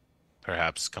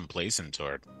perhaps complacent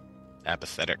or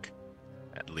apathetic.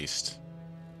 At least,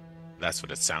 that's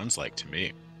what it sounds like to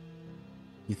me.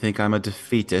 You think I'm a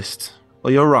defeatist?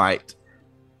 Well, you're right.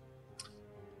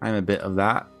 I'm a bit of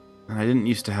that. And I didn't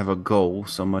used to have a goal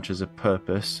so much as a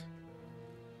purpose.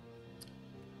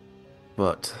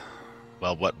 But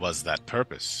Well, what was that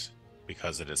purpose?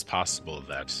 Because it is possible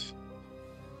that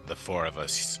the four of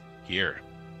us here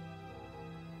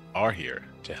are here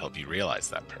to help you realize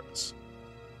that purpose.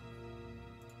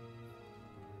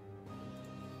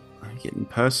 getting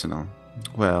personal.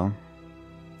 Well,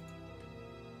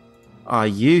 I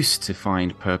used to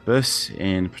find purpose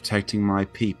in protecting my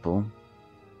people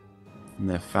and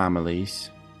their families,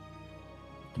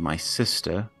 my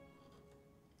sister.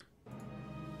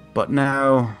 But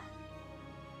now,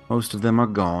 most of them are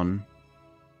gone.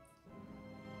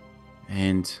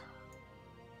 And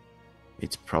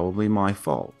it's probably my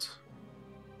fault.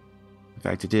 In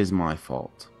fact, it is my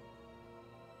fault.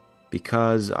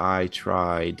 Because I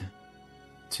tried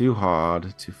too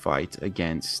hard to fight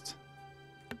against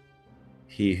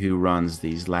he who runs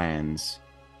these lands.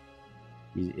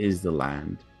 He is the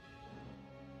land.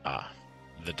 Ah,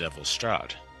 the Devil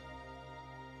Strahd.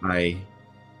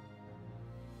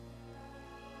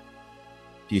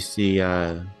 You see,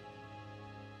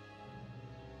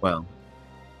 well,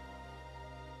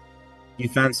 you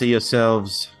fancy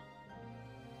yourselves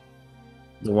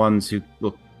the ones who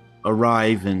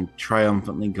arrive and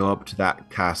triumphantly go up to that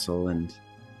castle and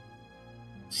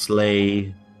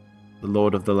slay the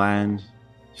Lord of the Land,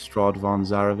 Strahd von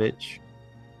Zarovich?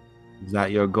 Is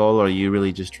that your goal, or are you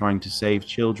really just trying to save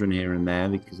children here and there?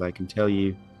 Because I can tell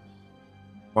you,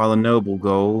 while a noble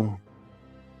goal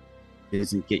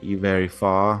doesn't get you very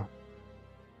far.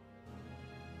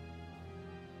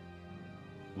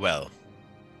 Well,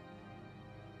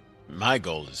 my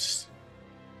goal is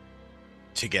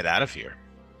to get out of here.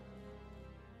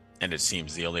 And it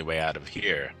seems the only way out of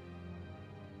here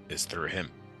is through him.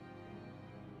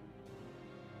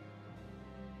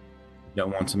 You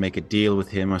don't want to make a deal with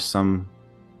him or some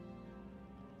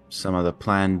other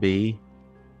plan B?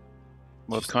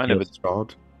 Well, Just kind of kill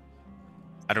Strahd?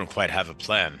 I don't quite have a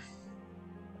plan.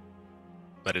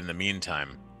 But in the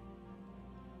meantime,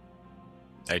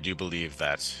 I do believe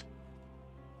that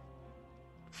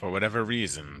for whatever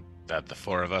reason that the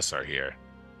four of us are here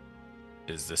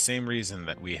is the same reason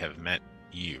that we have met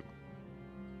you.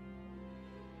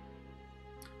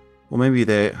 Well,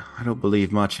 I don't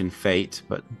believe much in fate,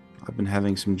 but I've been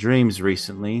having some dreams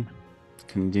recently.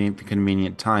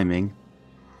 Convenient timing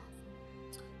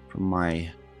from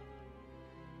my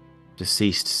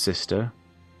deceased sister.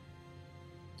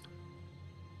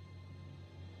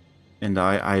 And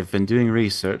I've been doing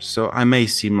research, so I may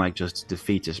seem like just a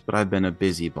defeatist, but I've been a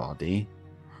busybody.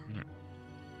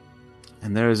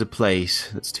 And there is a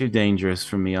place that's too dangerous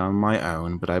for me on my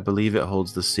own, but I believe it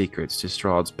holds the secrets to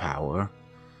Strahd's power,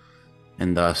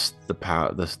 and thus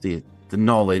the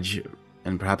knowledge,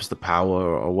 and perhaps the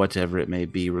power or whatever it may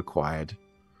be required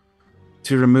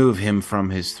to remove him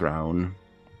from his throne,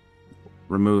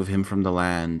 remove him from the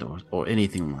land, or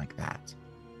anything like that.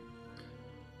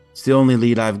 It's the only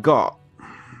lead I've got.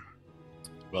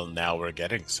 Well, now we're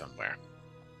getting somewhere.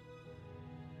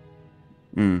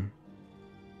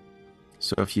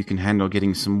 So if you can handle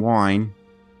getting some wine,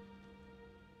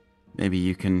 maybe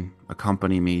you can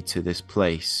accompany me to this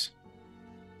place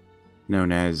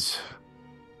known as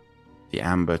the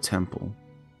Amber Temple.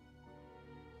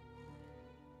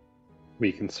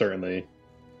 We can certainly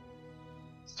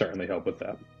help with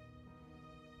that.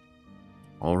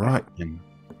 All right, then.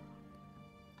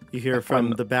 You hear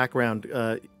from the background,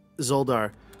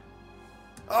 Zoldar.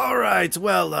 All right,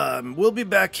 well, we'll be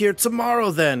back here tomorrow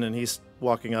then. And he's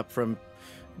walking up from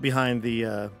behind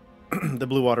the the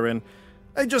Blue Water Inn.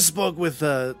 I just spoke with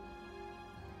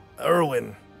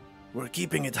Erwin. We're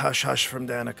keeping it hush-hush from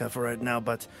Danica for right now,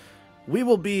 but we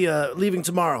will be leaving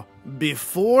tomorrow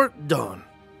before dawn.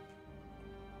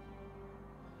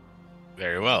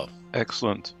 Very well.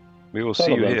 Excellent. We will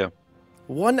see you here.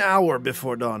 1 hour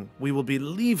before dawn, we will be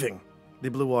leaving the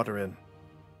Blue Water Inn.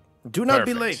 Do not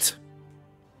be late.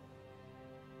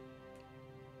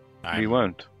 We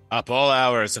won't. Up all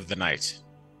hours of the night.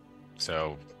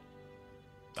 So,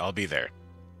 I'll be there.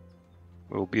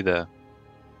 We'll be there.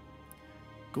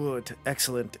 Good,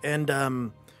 excellent. And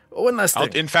one last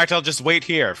thing. In fact, I'll just wait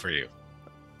here for you.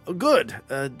 Good,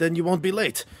 then you won't be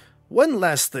late. One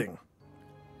last thing.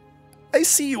 I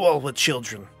see you all with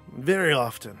children very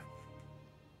often.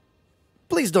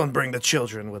 Please don't bring the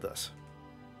children with us.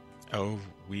 Oh,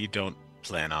 we don't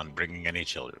plan on bringing any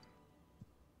children.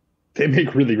 They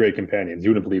make really great companions. You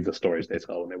wouldn't believe the stories they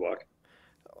tell when they walk.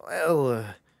 Well,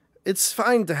 it's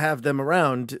fine to have them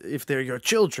around if they're your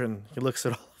children. He looks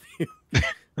at all of you.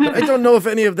 But I don't know if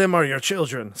any of them are your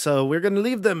children, so we're going to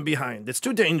leave them behind. It's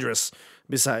too dangerous,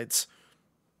 besides.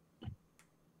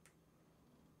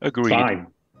 Agreed.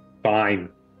 Fine.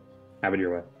 Have it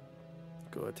your way.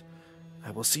 Good.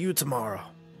 I will see you tomorrow.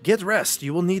 Get rest.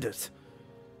 You will need it.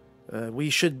 We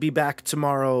should be back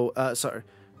tomorrow.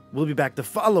 We'll be back the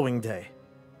following day.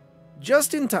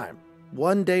 Just in time.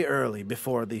 1 day early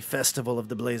before the Festival of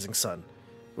the Blazing Sun.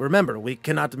 Remember, we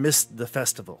cannot miss the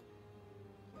festival.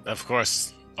 Of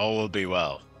course, all will be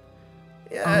well.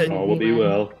 Yeah, All will be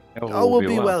well. all will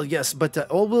be well, yes, but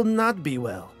all will not be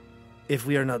well if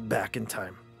we are not back in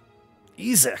time.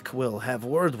 Ezek will have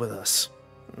word with us.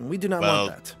 We do not Well,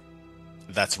 want that.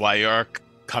 That's why you're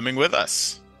coming with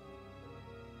us.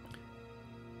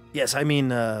 Yes, I mean,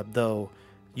 though,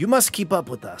 you must keep up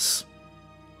with us.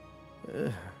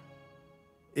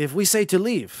 If we say to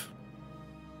leave,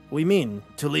 we mean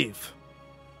to leave.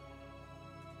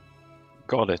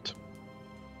 Got it.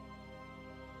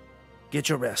 Get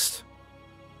your rest.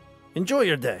 Enjoy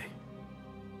your day.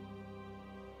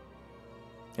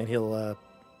 And he'll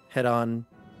head on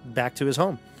back to his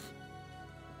home.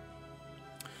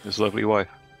 His lovely wife.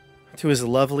 To his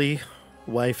lovely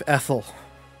wife, Ethel.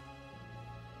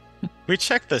 We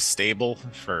checked the stable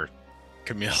for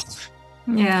Camille.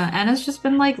 Yeah, Anna's just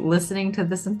been like listening to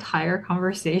this entire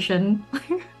conversation.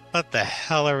 What the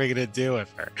hell are we gonna do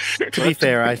with her? To be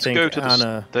fair, I Let's think go to the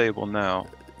Anna... stable now.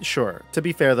 Sure. To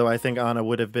be fair, though, I think Anna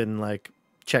would have been, like,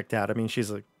 checked out. I mean, she's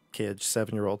a kid,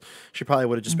 7-year-old. She probably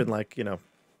would have just been, like,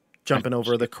 jumping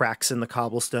over the cracks in the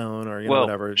cobblestone or, Well,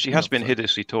 whatever. she has been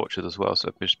hideously tortured as well,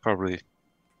 so there's probably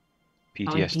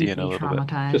PTSD in a little bit.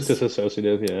 traumatized. Just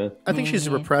disassociative, yeah. I think she's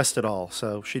Yeah. repressed at all,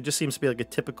 so she just seems to be like a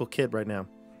typical kid right now.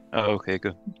 Oh, okay,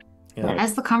 good. Yeah.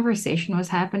 As the conversation was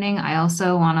happening, I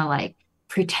also want to like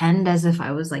pretend as if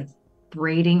I was like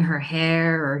braiding her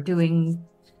hair or doing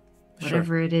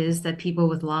whatever it is that people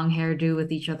with long hair do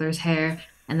with each other's hair.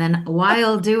 And then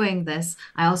while doing this,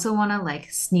 I also want to like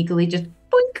sneakily just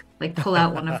boink, like pull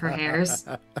out one of her hairs,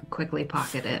 and quickly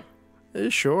pocket it.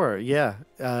 Sure, yeah.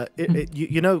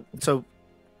 So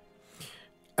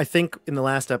I think in the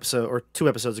last episode or 2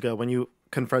 episodes ago when you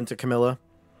confronted Camilla,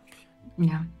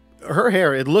 Yeah. her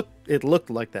hair, it looked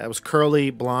like that. It was curly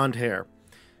blonde hair.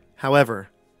 However,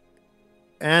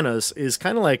 Anna's is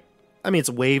kind of like, I mean,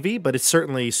 it's wavy, but it's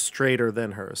certainly straighter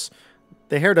than hers.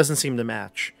 The hair doesn't seem to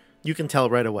match. You can tell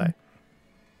right away.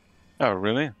 Oh,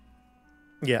 really?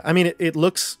 Yeah, I mean, it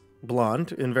looks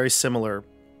blonde in a very similar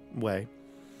way.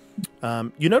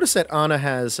 You notice that Anna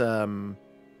has, I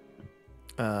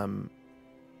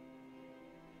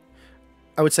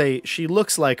would say she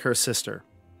looks like her sister.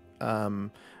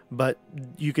 But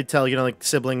you could tell, like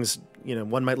siblings,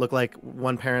 one might look like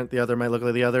one parent, the other might look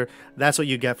like the other. That's what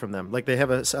you get from them. Like they have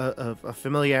a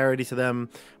familiarity to them,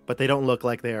 but they don't look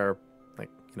like they are like,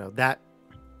 that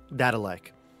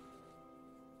alike.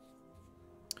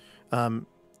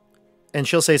 And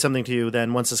she'll say something to you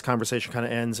then once this conversation kind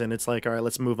of ends and it's like, all right,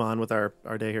 let's move on with our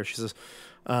day here. She says,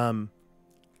 I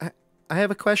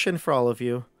have a question for all of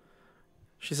you.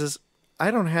 She says, I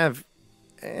don't have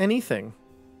anything.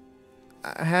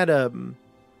 I had a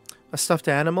stuffed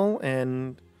animal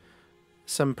and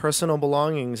some personal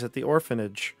belongings at the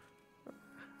orphanage.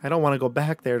 I don't want to go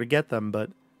back there to get them,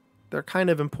 but they're kind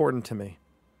of important to me.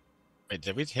 Wait,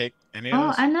 did we take any of Oh,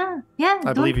 those? I know. Yeah,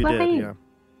 I believe you don't did, worry. yeah.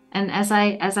 And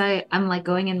I'm like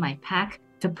going in my pack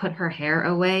to put her hair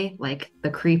away, like the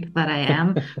creep that I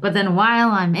am. But then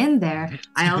while I'm in there,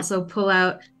 I also pull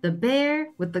out the bear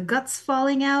with the guts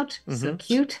falling out, so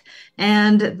cute,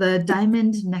 and the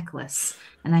diamond necklace.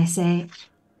 And I say,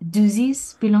 do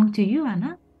these belong to you,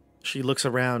 Anna? She looks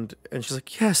around and she's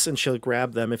like, yes, and she'll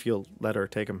grab them if you'll let her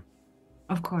take them.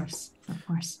 Of course, of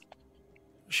course.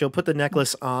 She'll put the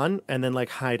necklace on and then like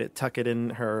hide it, tuck it in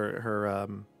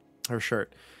her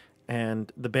shirt.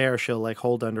 And the bear she'll like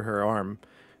hold under her arm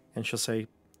and she'll say,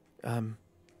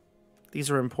 these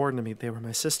are important to me. They were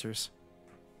my sisters.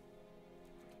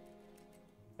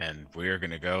 And we're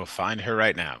gonna go find her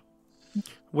right now.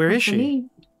 Where is she?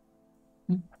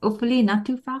 Hopefully not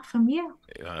too far from here.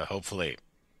 Hopefully.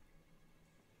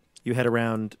 You head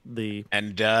around the...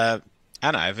 And Anna,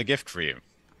 I have a gift for you.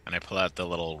 And I pull out the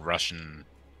little Russian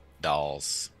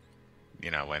dolls.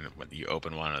 When you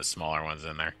open one of the smaller ones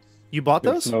in there. You bought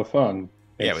those? It's no fun.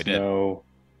 Yeah, we did.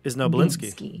 Is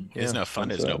Noblinsky. Blinsky. It's no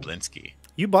fun, is so. no Blinsky.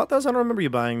 You bought those? I don't remember you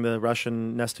buying the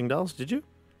Russian nesting dolls. Did you?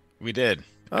 We did.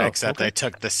 Oh, Except okay. I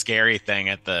took the scary thing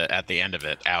at the end of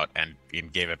it out and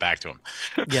gave it back to him.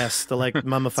 Yes, the like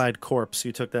mummified corpse.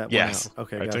 You took that one Yes, out.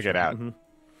 Okay, I gotcha. took it out. Mhm.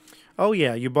 Oh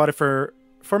yeah, you bought it for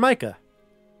Micah.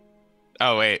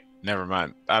 Oh wait, never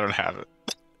mind. I don't have it.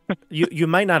 You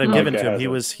might not have given it to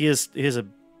him. Micah He is a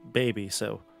baby,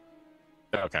 so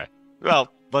Okay.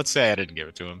 Well, let's say I didn't give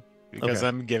it to him because Okay.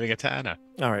 I'm giving it to Anna.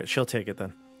 all right, she'll take it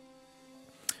then.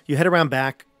 You head around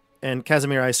back, and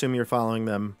Kasimir, I assume you're following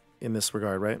them in this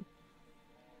regard, right?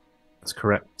 That's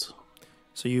correct.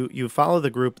 So you follow the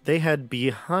group. They head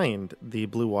behind the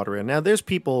Blue Water Inn. Now there's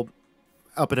people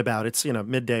up and about. It's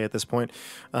midday at this point.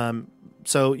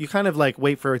 So you kind of like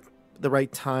wait for the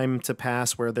right time to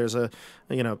pass where there's a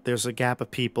gap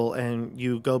of people, and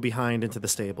you go behind into the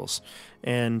stables,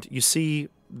 and you see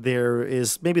there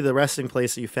is maybe the resting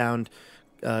place that you found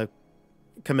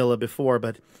Camilla before,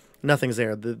 but nothing's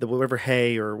there. The whatever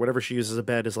hay or whatever she uses as a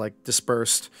bed is like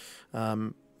dispersed.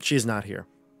 She's not here.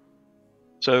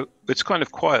 So it's kind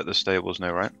of quiet, the stables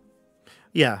now, right?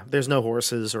 Yeah, there's no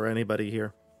horses or anybody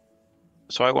here.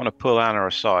 So I want to pull Anna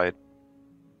aside.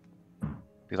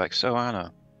 Be like, so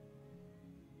Anna,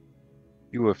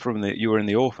 you were in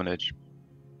the orphanage.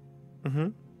 Mm-hmm.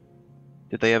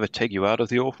 Did they ever take you out of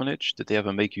the orphanage? Did they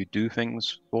ever make you do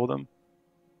things for them?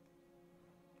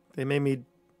 They made me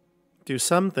do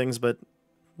some things, but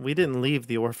we didn't leave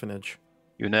the orphanage.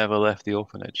 You never left the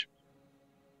orphanage.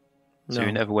 So No.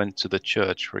 you never went to the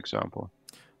church, for example.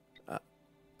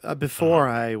 Before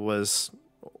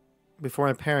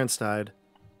my parents died,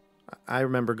 I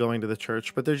remember going to the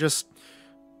church, but they're just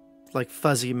like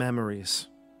fuzzy memories.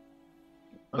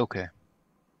 Okay.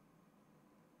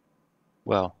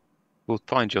 Well, we'll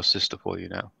find your sister for you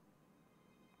now.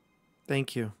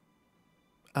 Thank you.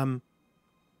 I'm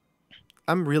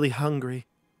really hungry.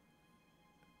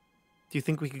 Do you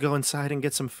think we could go inside and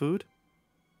get some food?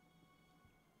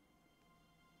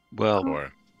 Well,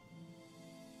 Or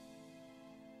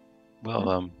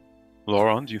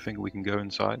Laurent, do you think we can go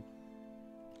inside?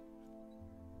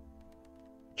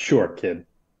 Sure, kid.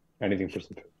 Anything for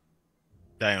some food.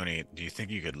 Dione, do you think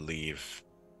you could leave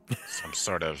some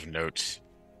sort of note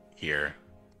here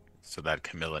so that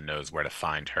Camilla knows where to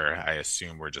find her? I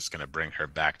assume we're just going to bring her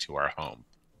back to our home.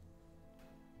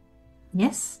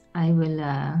 Yes, I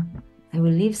will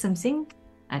leave something.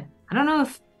 I don't know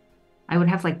if I would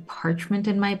have like parchment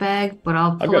in my bag, but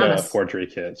I'll I've pull got out a forgery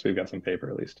kit, so we've got some paper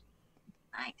at least.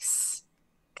 Nice.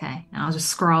 Okay, and I'll just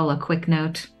scrawl a quick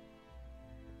note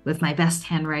with my best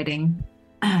handwriting,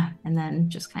 and then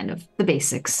just kind of the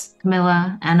basics.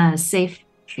 Camilla, Anna is safe.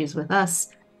 She's with us.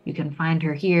 You can find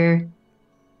her here.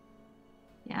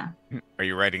 Yeah. Are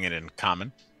you writing it in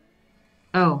common?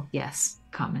 Oh, yes,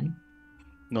 common.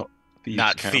 Thieves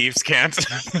Not can't, thieves can't.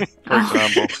 for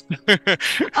example.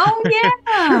 Oh,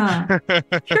 yeah.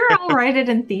 Sure, I'll write it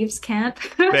in Thieves Can't.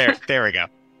 There we go.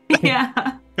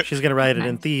 Yeah. She's gonna write it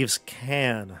in Nice. Thieves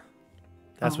Can.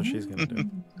 That's what she's gonna do.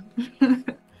 do.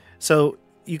 So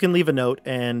you can leave a note,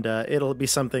 and it'll be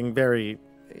something very,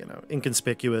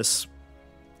 inconspicuous,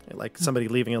 like somebody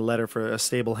leaving a letter for a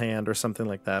stable hand or something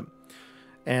like that.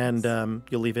 And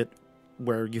you'll leave it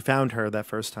where you found her that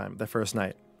first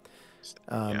night.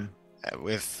 Yeah.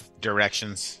 With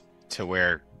directions to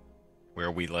where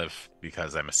we live,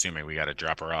 because I'm assuming we got to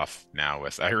drop her off now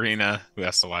with Irina, who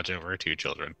has to watch over her 2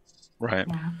 children. Right.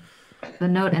 Yeah. The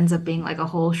note ends up being like a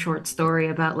whole short story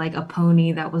about like a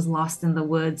pony that was lost in the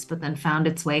woods, but then found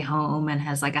its way home and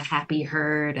has like a happy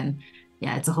herd. And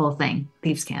yeah, it's a whole thing.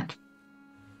 Thieves can't.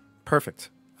 Perfect.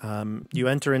 You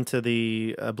enter into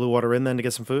the Blue Water Inn then to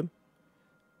get some food,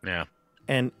 Yeah.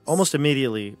 and almost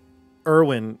immediately,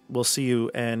 Erwin will see you,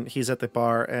 and he's at the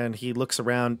bar, and he looks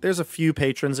around. There's a few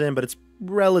patrons in, but it's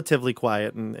relatively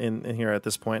quiet in here at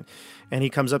this point. And he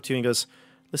comes up to you and goes,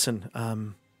 "Listen,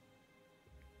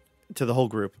 to the whole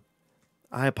group,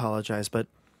 I apologize, but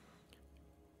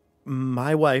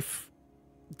my wife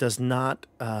does not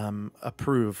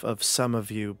approve of some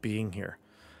of you being here.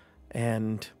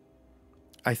 And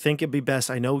I think it'd be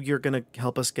best, I know you're going to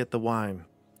help us get the wine,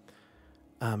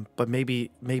 but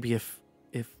maybe if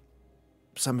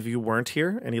some of you weren't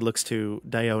here," and he looks to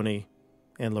Dione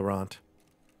and Laurent.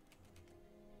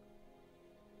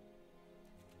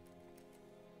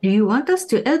 Do you want us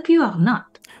to help you or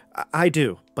not? I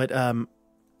do, but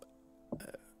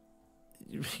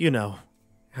you know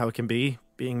how it can be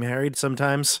being married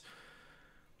sometimes.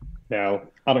 Now,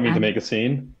 I don't mean to make a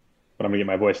scene, but I'm gonna get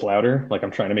my voice louder, like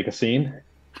I'm trying to make a scene.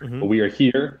 Mhm. But we are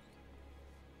here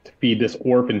to feed this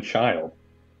orphan child.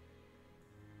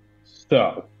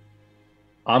 So,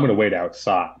 I'm gonna wait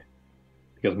outside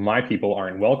because my people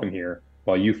aren't welcome here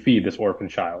while you feed this orphan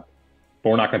child. But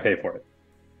we're not gonna pay for it.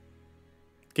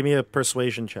 Give me a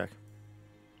persuasion check.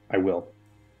 I will.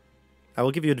 I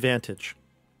will give you advantage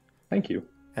Thank you.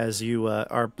 as you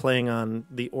are playing on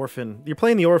the orphan. You're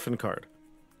playing the orphan card.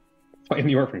 Playing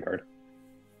the orphan card.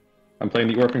 I'm playing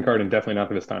the orphan card and definitely not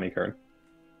the Vistani card.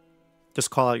 Just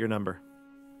call out your number.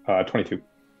 22.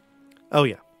 Oh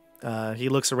yeah. He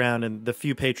looks around, and the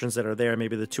few patrons that are there,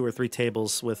 maybe the 2 or 3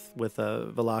 tables with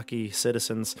Velaki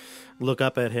citizens, look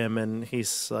up at him, and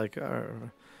he's like,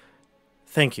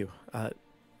 "Thank you.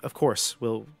 Of course,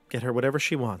 we'll get her whatever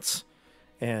she wants,"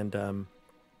 and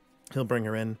he'll bring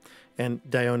her in. And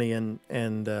Dione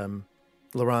and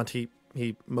Laurent,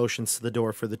 he motions to the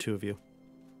door for the 2 of you.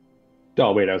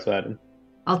 I'll wait outside.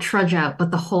 I'll trudge out,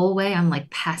 but the whole way I'm like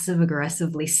passive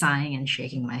aggressively sighing and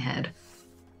shaking my head.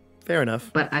 Fair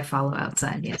enough. But I follow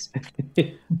outside, yes.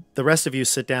 The rest of you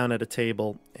sit down at a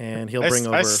table, and he'll bring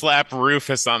over. I slap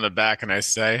Rufus on the back and I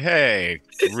say, "Hey,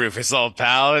 Rufus, old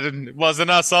pal, it wasn't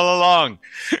us all along."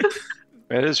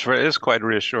 It is quite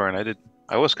reassuring.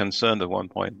 I was concerned at one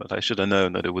point, but I should have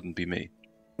known that it wouldn't be me.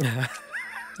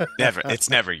 It's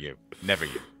never you. Never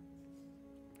you.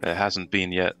 It hasn't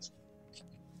been yet.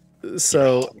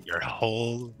 So your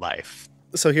whole life.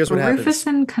 So here's what happens. Rufus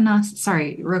and Canas,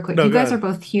 sorry, real quick. No, you go guys ahead. are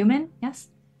both human, yes?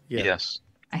 Yeah. Yes.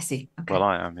 I see. Okay. Well,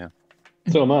 I am, yeah.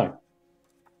 So am I.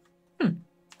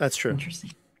 That's true.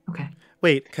 Interesting. Okay.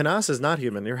 Wait, Canas is not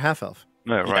human. You're half elf.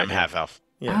 No, Yeah, right. I'm half elf.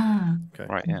 Yeah. Ah.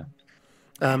 Okay. Right, yeah.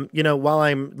 You know, while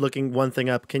I'm looking one thing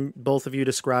up, can both of you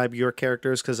describe your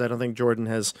characters? Because I don't think Jordan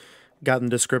has gotten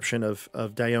the description of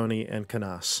Dione and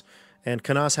Canas. And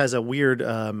Canas has a weird,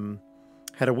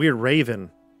 had a weird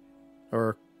raven,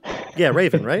 or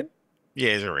raven, right?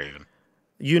 Yeah, he's a raven.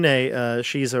 Yune,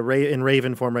 she's in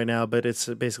raven form right now, but it's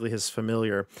basically his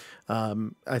familiar.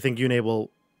 I think Yune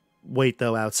will wait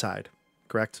though outside.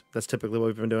 Correct? That's typically what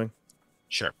we've been doing.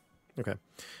 Sure. Okay.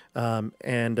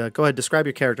 And go ahead, describe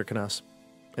your character, Canas,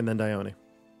 and then Dione.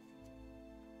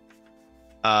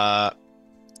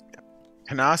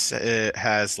 Canas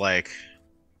has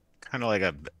kind of like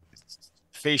a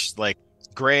face, like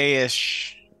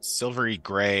grayish, silvery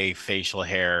gray facial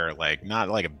hair, like not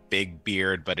like a big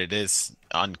beard, but it is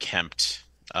unkempt,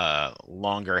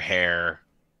 longer hair.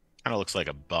 Kind of looks like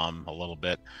a bum a little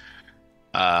bit.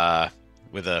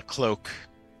 With a cloak.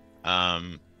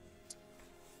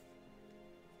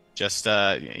 Just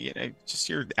just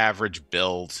your average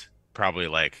build, probably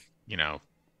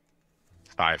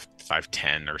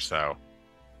 5'10" or so.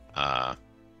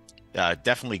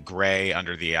 Definitely gray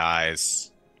under the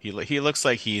eyes. He looks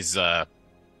like he's been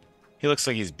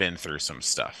through some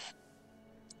stuff.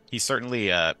 He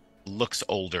certainly looks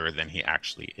older than he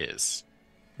actually is.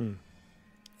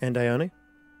 And Dione?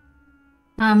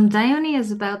 Dione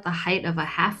is about the height of a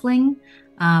halfling,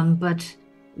 but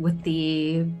with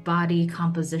the body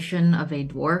composition of a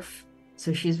dwarf.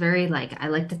 So she's very I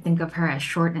like to think of her as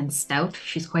short and stout.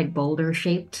 She's quite boulder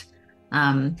shaped.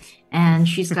 And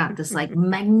she's got this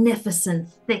magnificent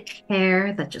thick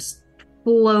hair that just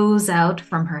flows out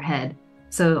from her head.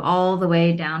 So all the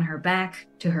way down her back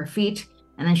to her feet.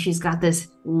 And then she's got this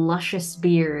luscious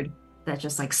beard that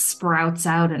just sprouts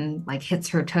out and hits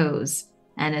her toes.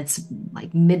 And it's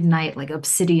midnight,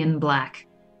 obsidian black.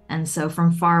 And so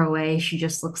from far away, she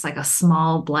just looks like a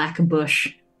small black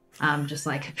bush, just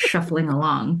shuffling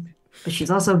along. But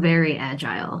she's also very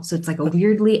agile. So it's a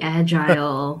weirdly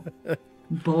agile,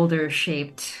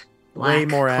 boulder-shaped black way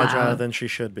more cloud. agile than she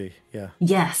should be. Yeah.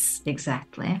 Yes,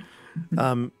 exactly.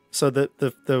 So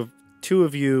the two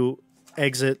of you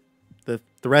exit. The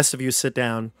rest of you sit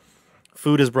down.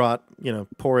 Food is brought.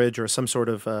 Porridge or some sort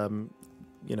of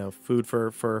food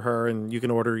for her, and you can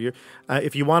order your.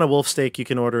 If you want a wolf steak, you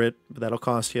can order it, but that'll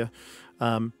cost you.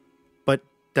 But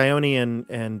Dione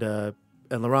and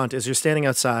Laurent, as you're standing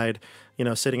outside,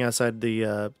 sitting outside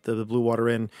the Blue Water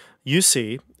Inn, you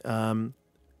see,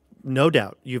 no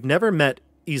doubt, you've never met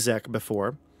Ezek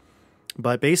before,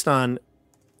 but based on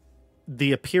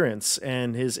the appearance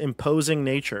and his imposing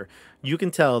nature, you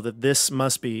can tell that this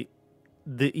must be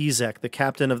the Ezek, the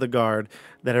captain of the guard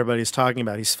that everybody's talking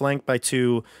about. He's flanked by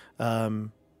two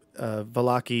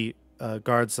Velaki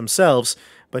guards themselves,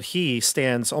 but he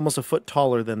stands almost a foot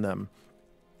taller than them.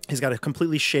 He's got a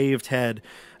completely shaved head,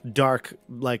 dark,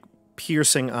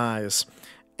 piercing eyes.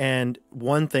 And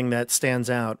one thing that stands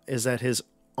out is that his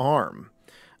arm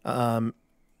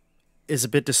is a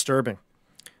bit disturbing.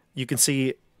 You can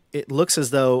see it looks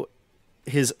as though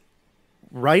his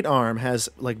right arm has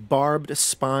barbed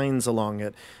spines along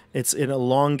it. It's an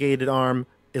elongated arm,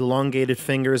 elongated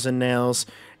fingers and nails,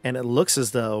 and it looks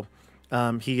as though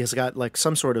he has got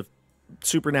some sort of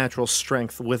supernatural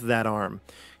strength with that arm.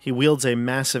 He wields a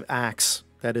massive axe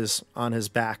that is on his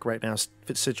back right now,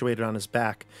 situated on his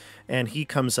back, and he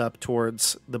comes up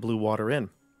towards the Blue Water Inn.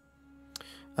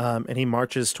 And he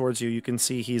marches towards you. You can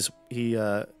see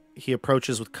he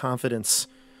approaches with confidence,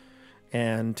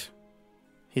 and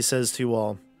he says to you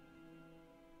all,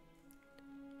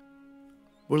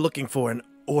 "We're looking for an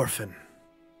orphan.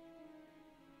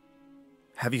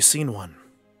 Have you seen one?"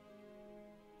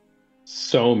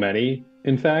 So many,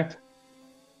 in fact.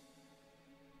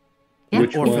 Yeah.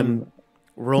 Which Orphan one?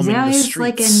 roaming There the is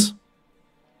streets.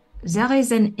 there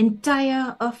is an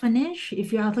entire orphanage.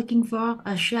 If you are looking for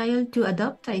a child to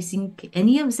adopt, I think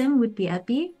any of them would be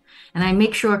happy. And I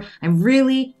make sure I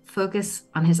really focus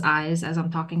on his eyes as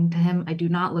I'm talking to him. I do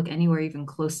not look anywhere even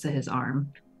close to his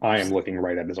arm. I am looking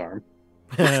right at his arm.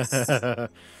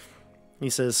 He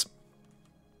says,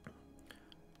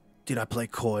 "Do not play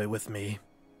coy with me."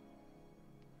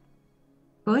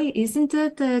 Boy, isn't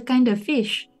it a kind of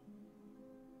fish?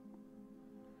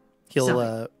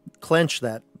 He'll clench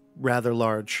that rather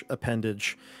large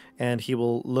appendage, and he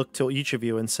will look to each of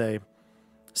you and say,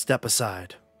 "Step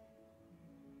aside."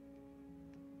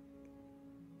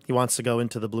 He wants to go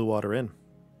into the Blue Water Inn.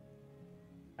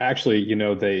 Actually, you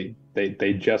know, they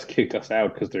just kicked us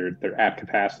out because they're at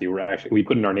capacity. We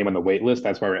put in our name on the wait list.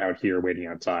 That's why we're out here waiting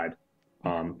outside.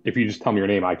 If you just tell me your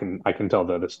name, I can tell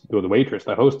the waitress,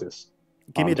 the hostess.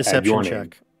 Give me a deception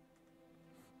check.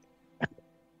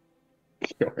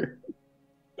 Sure.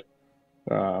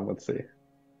 Let's see. Oh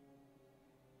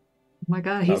my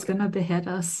God, he's gonna behead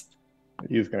us.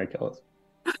 He's gonna kill us.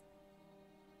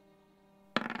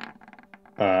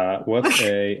 What's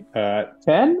a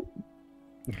 10?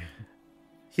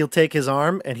 He'll take his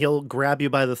arm and he'll grab you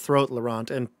by the throat, Laurent,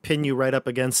 and pin you right up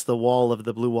against the wall of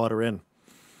the Blue Water Inn.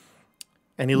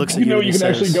 And he looks at you. You know, and you he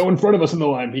can says, actually go in front of us in the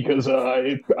line because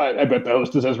I bet the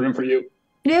hostess has room for you.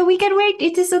 Yeah, we can wait.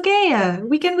 It is okay.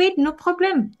 We can wait. No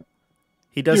problem.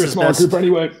 He does You're a his small best. group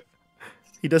anyway.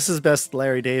 He does his best,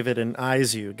 Larry David, and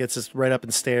eyes you, gets us right up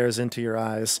and stares into your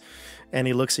eyes. And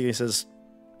he looks at you and he says,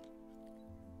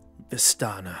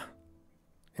 "Vistana."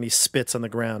 And he spits on the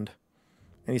ground.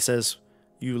 And he says,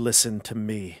 "You listen to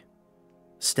me.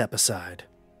 Step aside.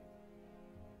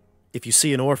 If you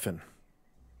see an orphan,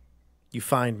 you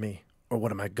find me or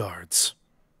one of my guards.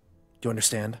 Do you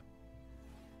understand?"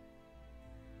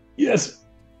 Yes.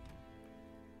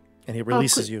 And he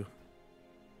releases you.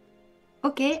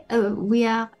 Okay, we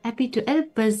are happy to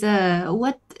help, but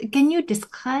what can you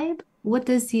describe? What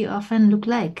does the orphan look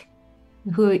like?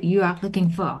 Who you are looking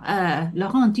for?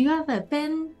 Laurent, do you have a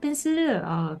pen, pencil,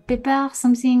 or paper,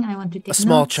 something? I want to take A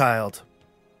small notes. child.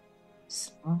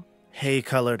 Small,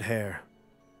 Hay-colored hair.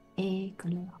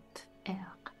 colored hair.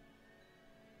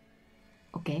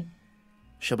 Okay.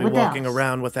 She'll be What walking else?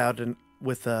 around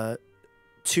with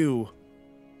two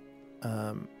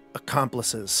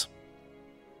accomplices.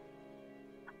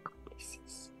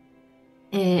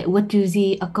 What do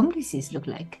the accomplices look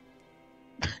like?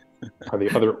 Are the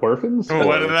other orphans?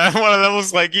 One of them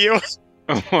looks like you.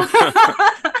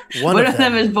 One of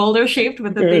them is boulder shaped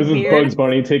with a big This is beard. Bugs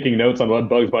Bunny taking notes on what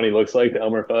Bugs Bunny looks like to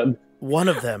Elmer Fudd. One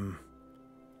of them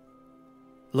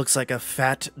looks like a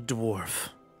fat dwarf.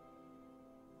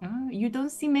 You don't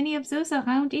see many of those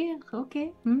around here.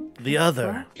 Okay. The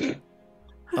other,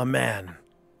 a man,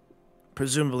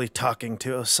 presumably talking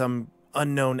to some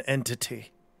unknown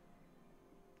entity.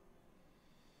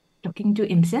 Talking to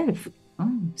himself.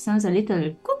 Oh, sounds a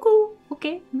little cuckoo.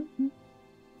 Okay. And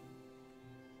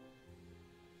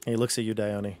he looks at you,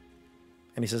 Dione,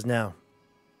 and he says, "Now,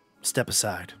 step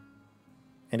aside."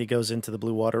 And he goes into the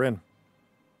Blue Water Inn.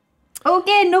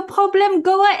 Okay, no problem.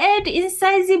 Go ahead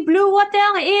inside the Blue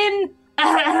Water Inn.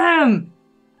 I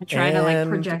try to And-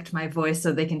 project my voice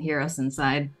so they can hear us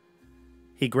inside.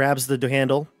 He grabs the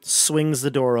handle, swings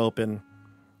the door open,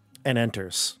 and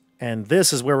enters. And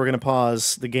this is where we're going to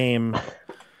pause the game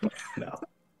No.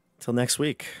 till next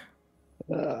week.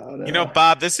 Oh, no. You know,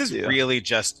 Bob, this is really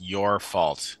just your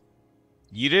fault.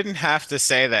 You didn't have to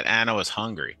say that Anna was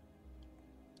hungry,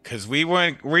 because we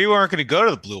weren't going to go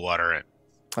to the Blue Water Inn.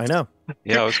 I know.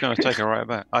 Yeah, I was going to take her right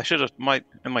back. I should have,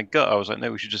 in my gut, I was like,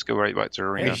 no, we should just go right back to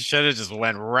Arena. You should have just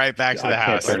went right back to I the can't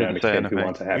house. turn down a Say kid who anything.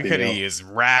 wants a You happy could have meal. used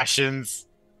rations.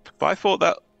 But I thought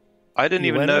that I didn't You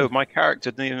even went know, in. my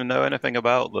character didn't even know anything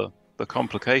about the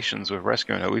complications with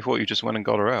rescuing her. We thought you just went and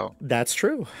got her out. That's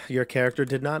true. Your character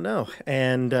did not know.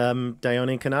 And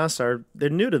Dione and Canas they're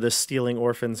new to this stealing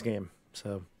orphans game.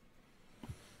 So,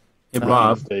 Hey,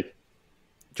 Bob. Mistake.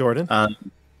 Jordan?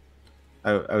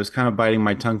 I was kind of biting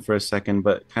my tongue for a second,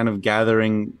 but kind of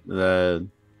gathering the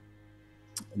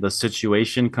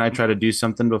situation. Can I try to do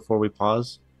something before we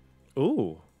pause?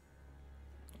 Ooh.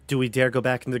 Do we dare go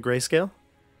back into Grayscale?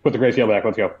 Put the Grayscale back.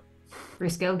 Let's go.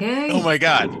 Grayscale Gang. Oh my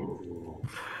god.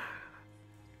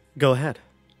 Go ahead.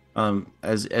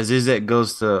 As Izek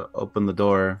goes to open the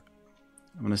door,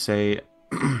 I'm gonna say,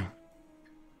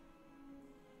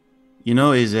 you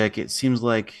know, Izek, it seems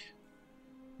like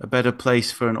a better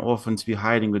place for an orphan to be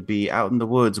hiding would be out in the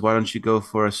woods. Why don't you go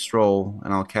for a stroll,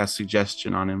 and I'll cast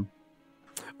suggestion on him.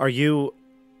 Are you...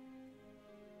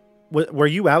 Were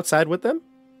you outside with them?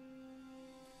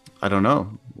 I don't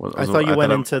know. I thought you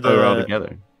went into we were all the...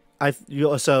 together.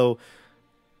 So,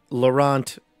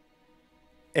 Laurent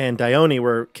and Dione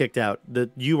were kicked out.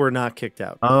 You were not kicked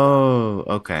out. Oh,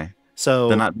 okay. So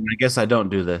Then I guess I don't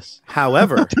do this.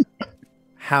 However,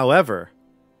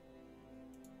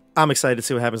 I'm excited to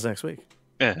see what happens next week.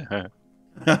 We'll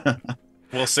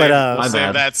save, But,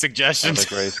 save that suggestion The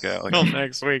Grayscale till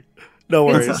next week. No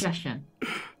Good worries. suggestion.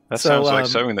 That So, sounds like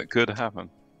something that could happen.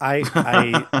 I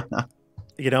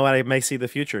you know what? I may see the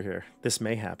future here. This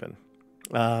may happen.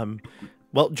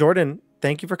 Well, Jordan,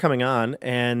 thank you for coming on,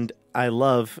 and I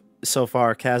love so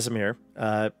far Kasimir.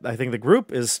 I think the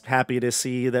group is happy to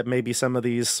see that maybe some of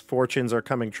these fortunes are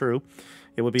coming true.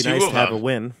 It would be Two nice of to have a them.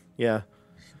 win. Yeah.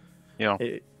 Yeah.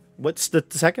 What's the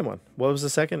second one? What was the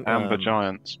second? Amber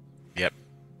Giants. Yep.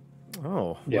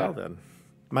 Oh, Yeah. well then.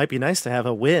 Might be nice to have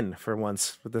a win for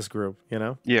once with this group, you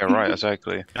know? Yeah, right,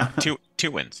 exactly.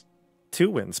 Two wins. 2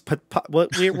 wins. But well,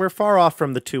 we're far off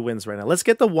from the 2 wins right now. Let's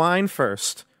get the wine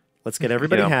first. Let's get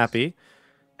everybody Yeah. happy.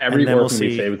 Every And then we'll orphan we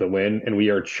see- save is a win, and we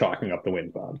are chalking up the win,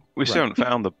 Bob. We still haven't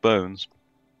found the bones.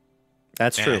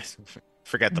 That's true.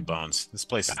 Forget the bones. This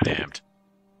place is damned.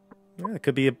 Yeah, it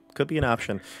could be an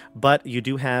option. But you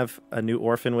do have a new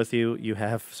orphan with you. You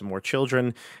have some more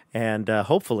children, and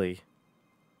hopefully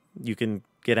you can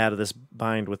get out of this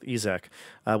bind with Ezek.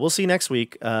 We'll see next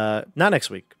week. Not next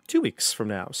week. 2 weeks from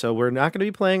now. So we're not going to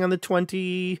be playing on the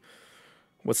 20.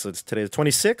 What's this, today? The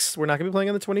 26th. We're not going to be playing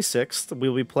on the 26th.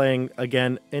 We'll be playing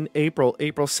again in April.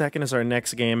 April 2nd is our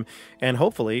next game, and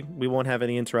hopefully we won't have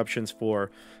any interruptions for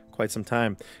quite some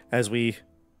time as we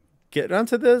get on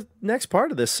to the next part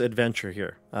of this adventure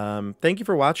here. Thank you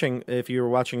for watching. If you were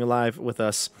watching live with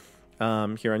us here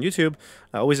on YouTube,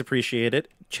 I always appreciate it.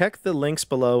 Check the links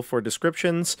below for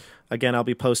descriptions. Again, I'll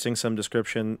be posting some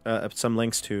some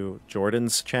links to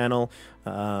Jordan's channel.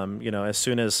 As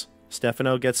soon as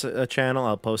Stefano gets a channel,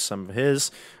 I'll post some of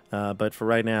his. But for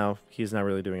right now, he's not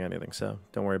really doing anything, so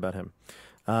don't worry about him.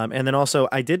 And then also,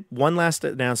 I did one last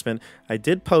announcement. I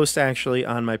did post actually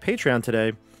on my Patreon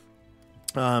today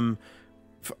for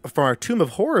our Tomb of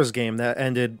Horrors game that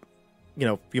ended,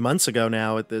 a few months ago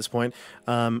now at this point.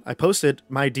 I posted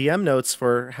my DM notes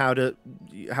for how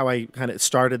I kind of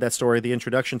started that story, the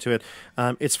introduction to it.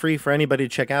 It's free for anybody to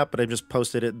check out, but I just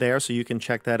posted it there, so you can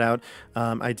check that out.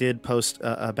 I did post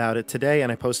about it today,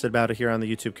 and I posted about it here on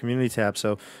the YouTube community tab,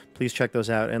 so please check those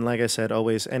out. And like I said,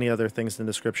 always, any other things in the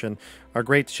description are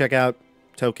great to check out.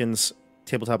 Tokens,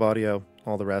 tabletop audio,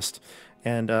 all the rest.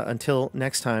 And until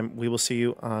next time, we will see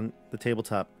you on the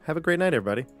tabletop. Have a great night,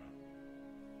 everybody.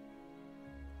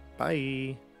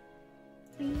 Bye.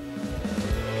 Bye.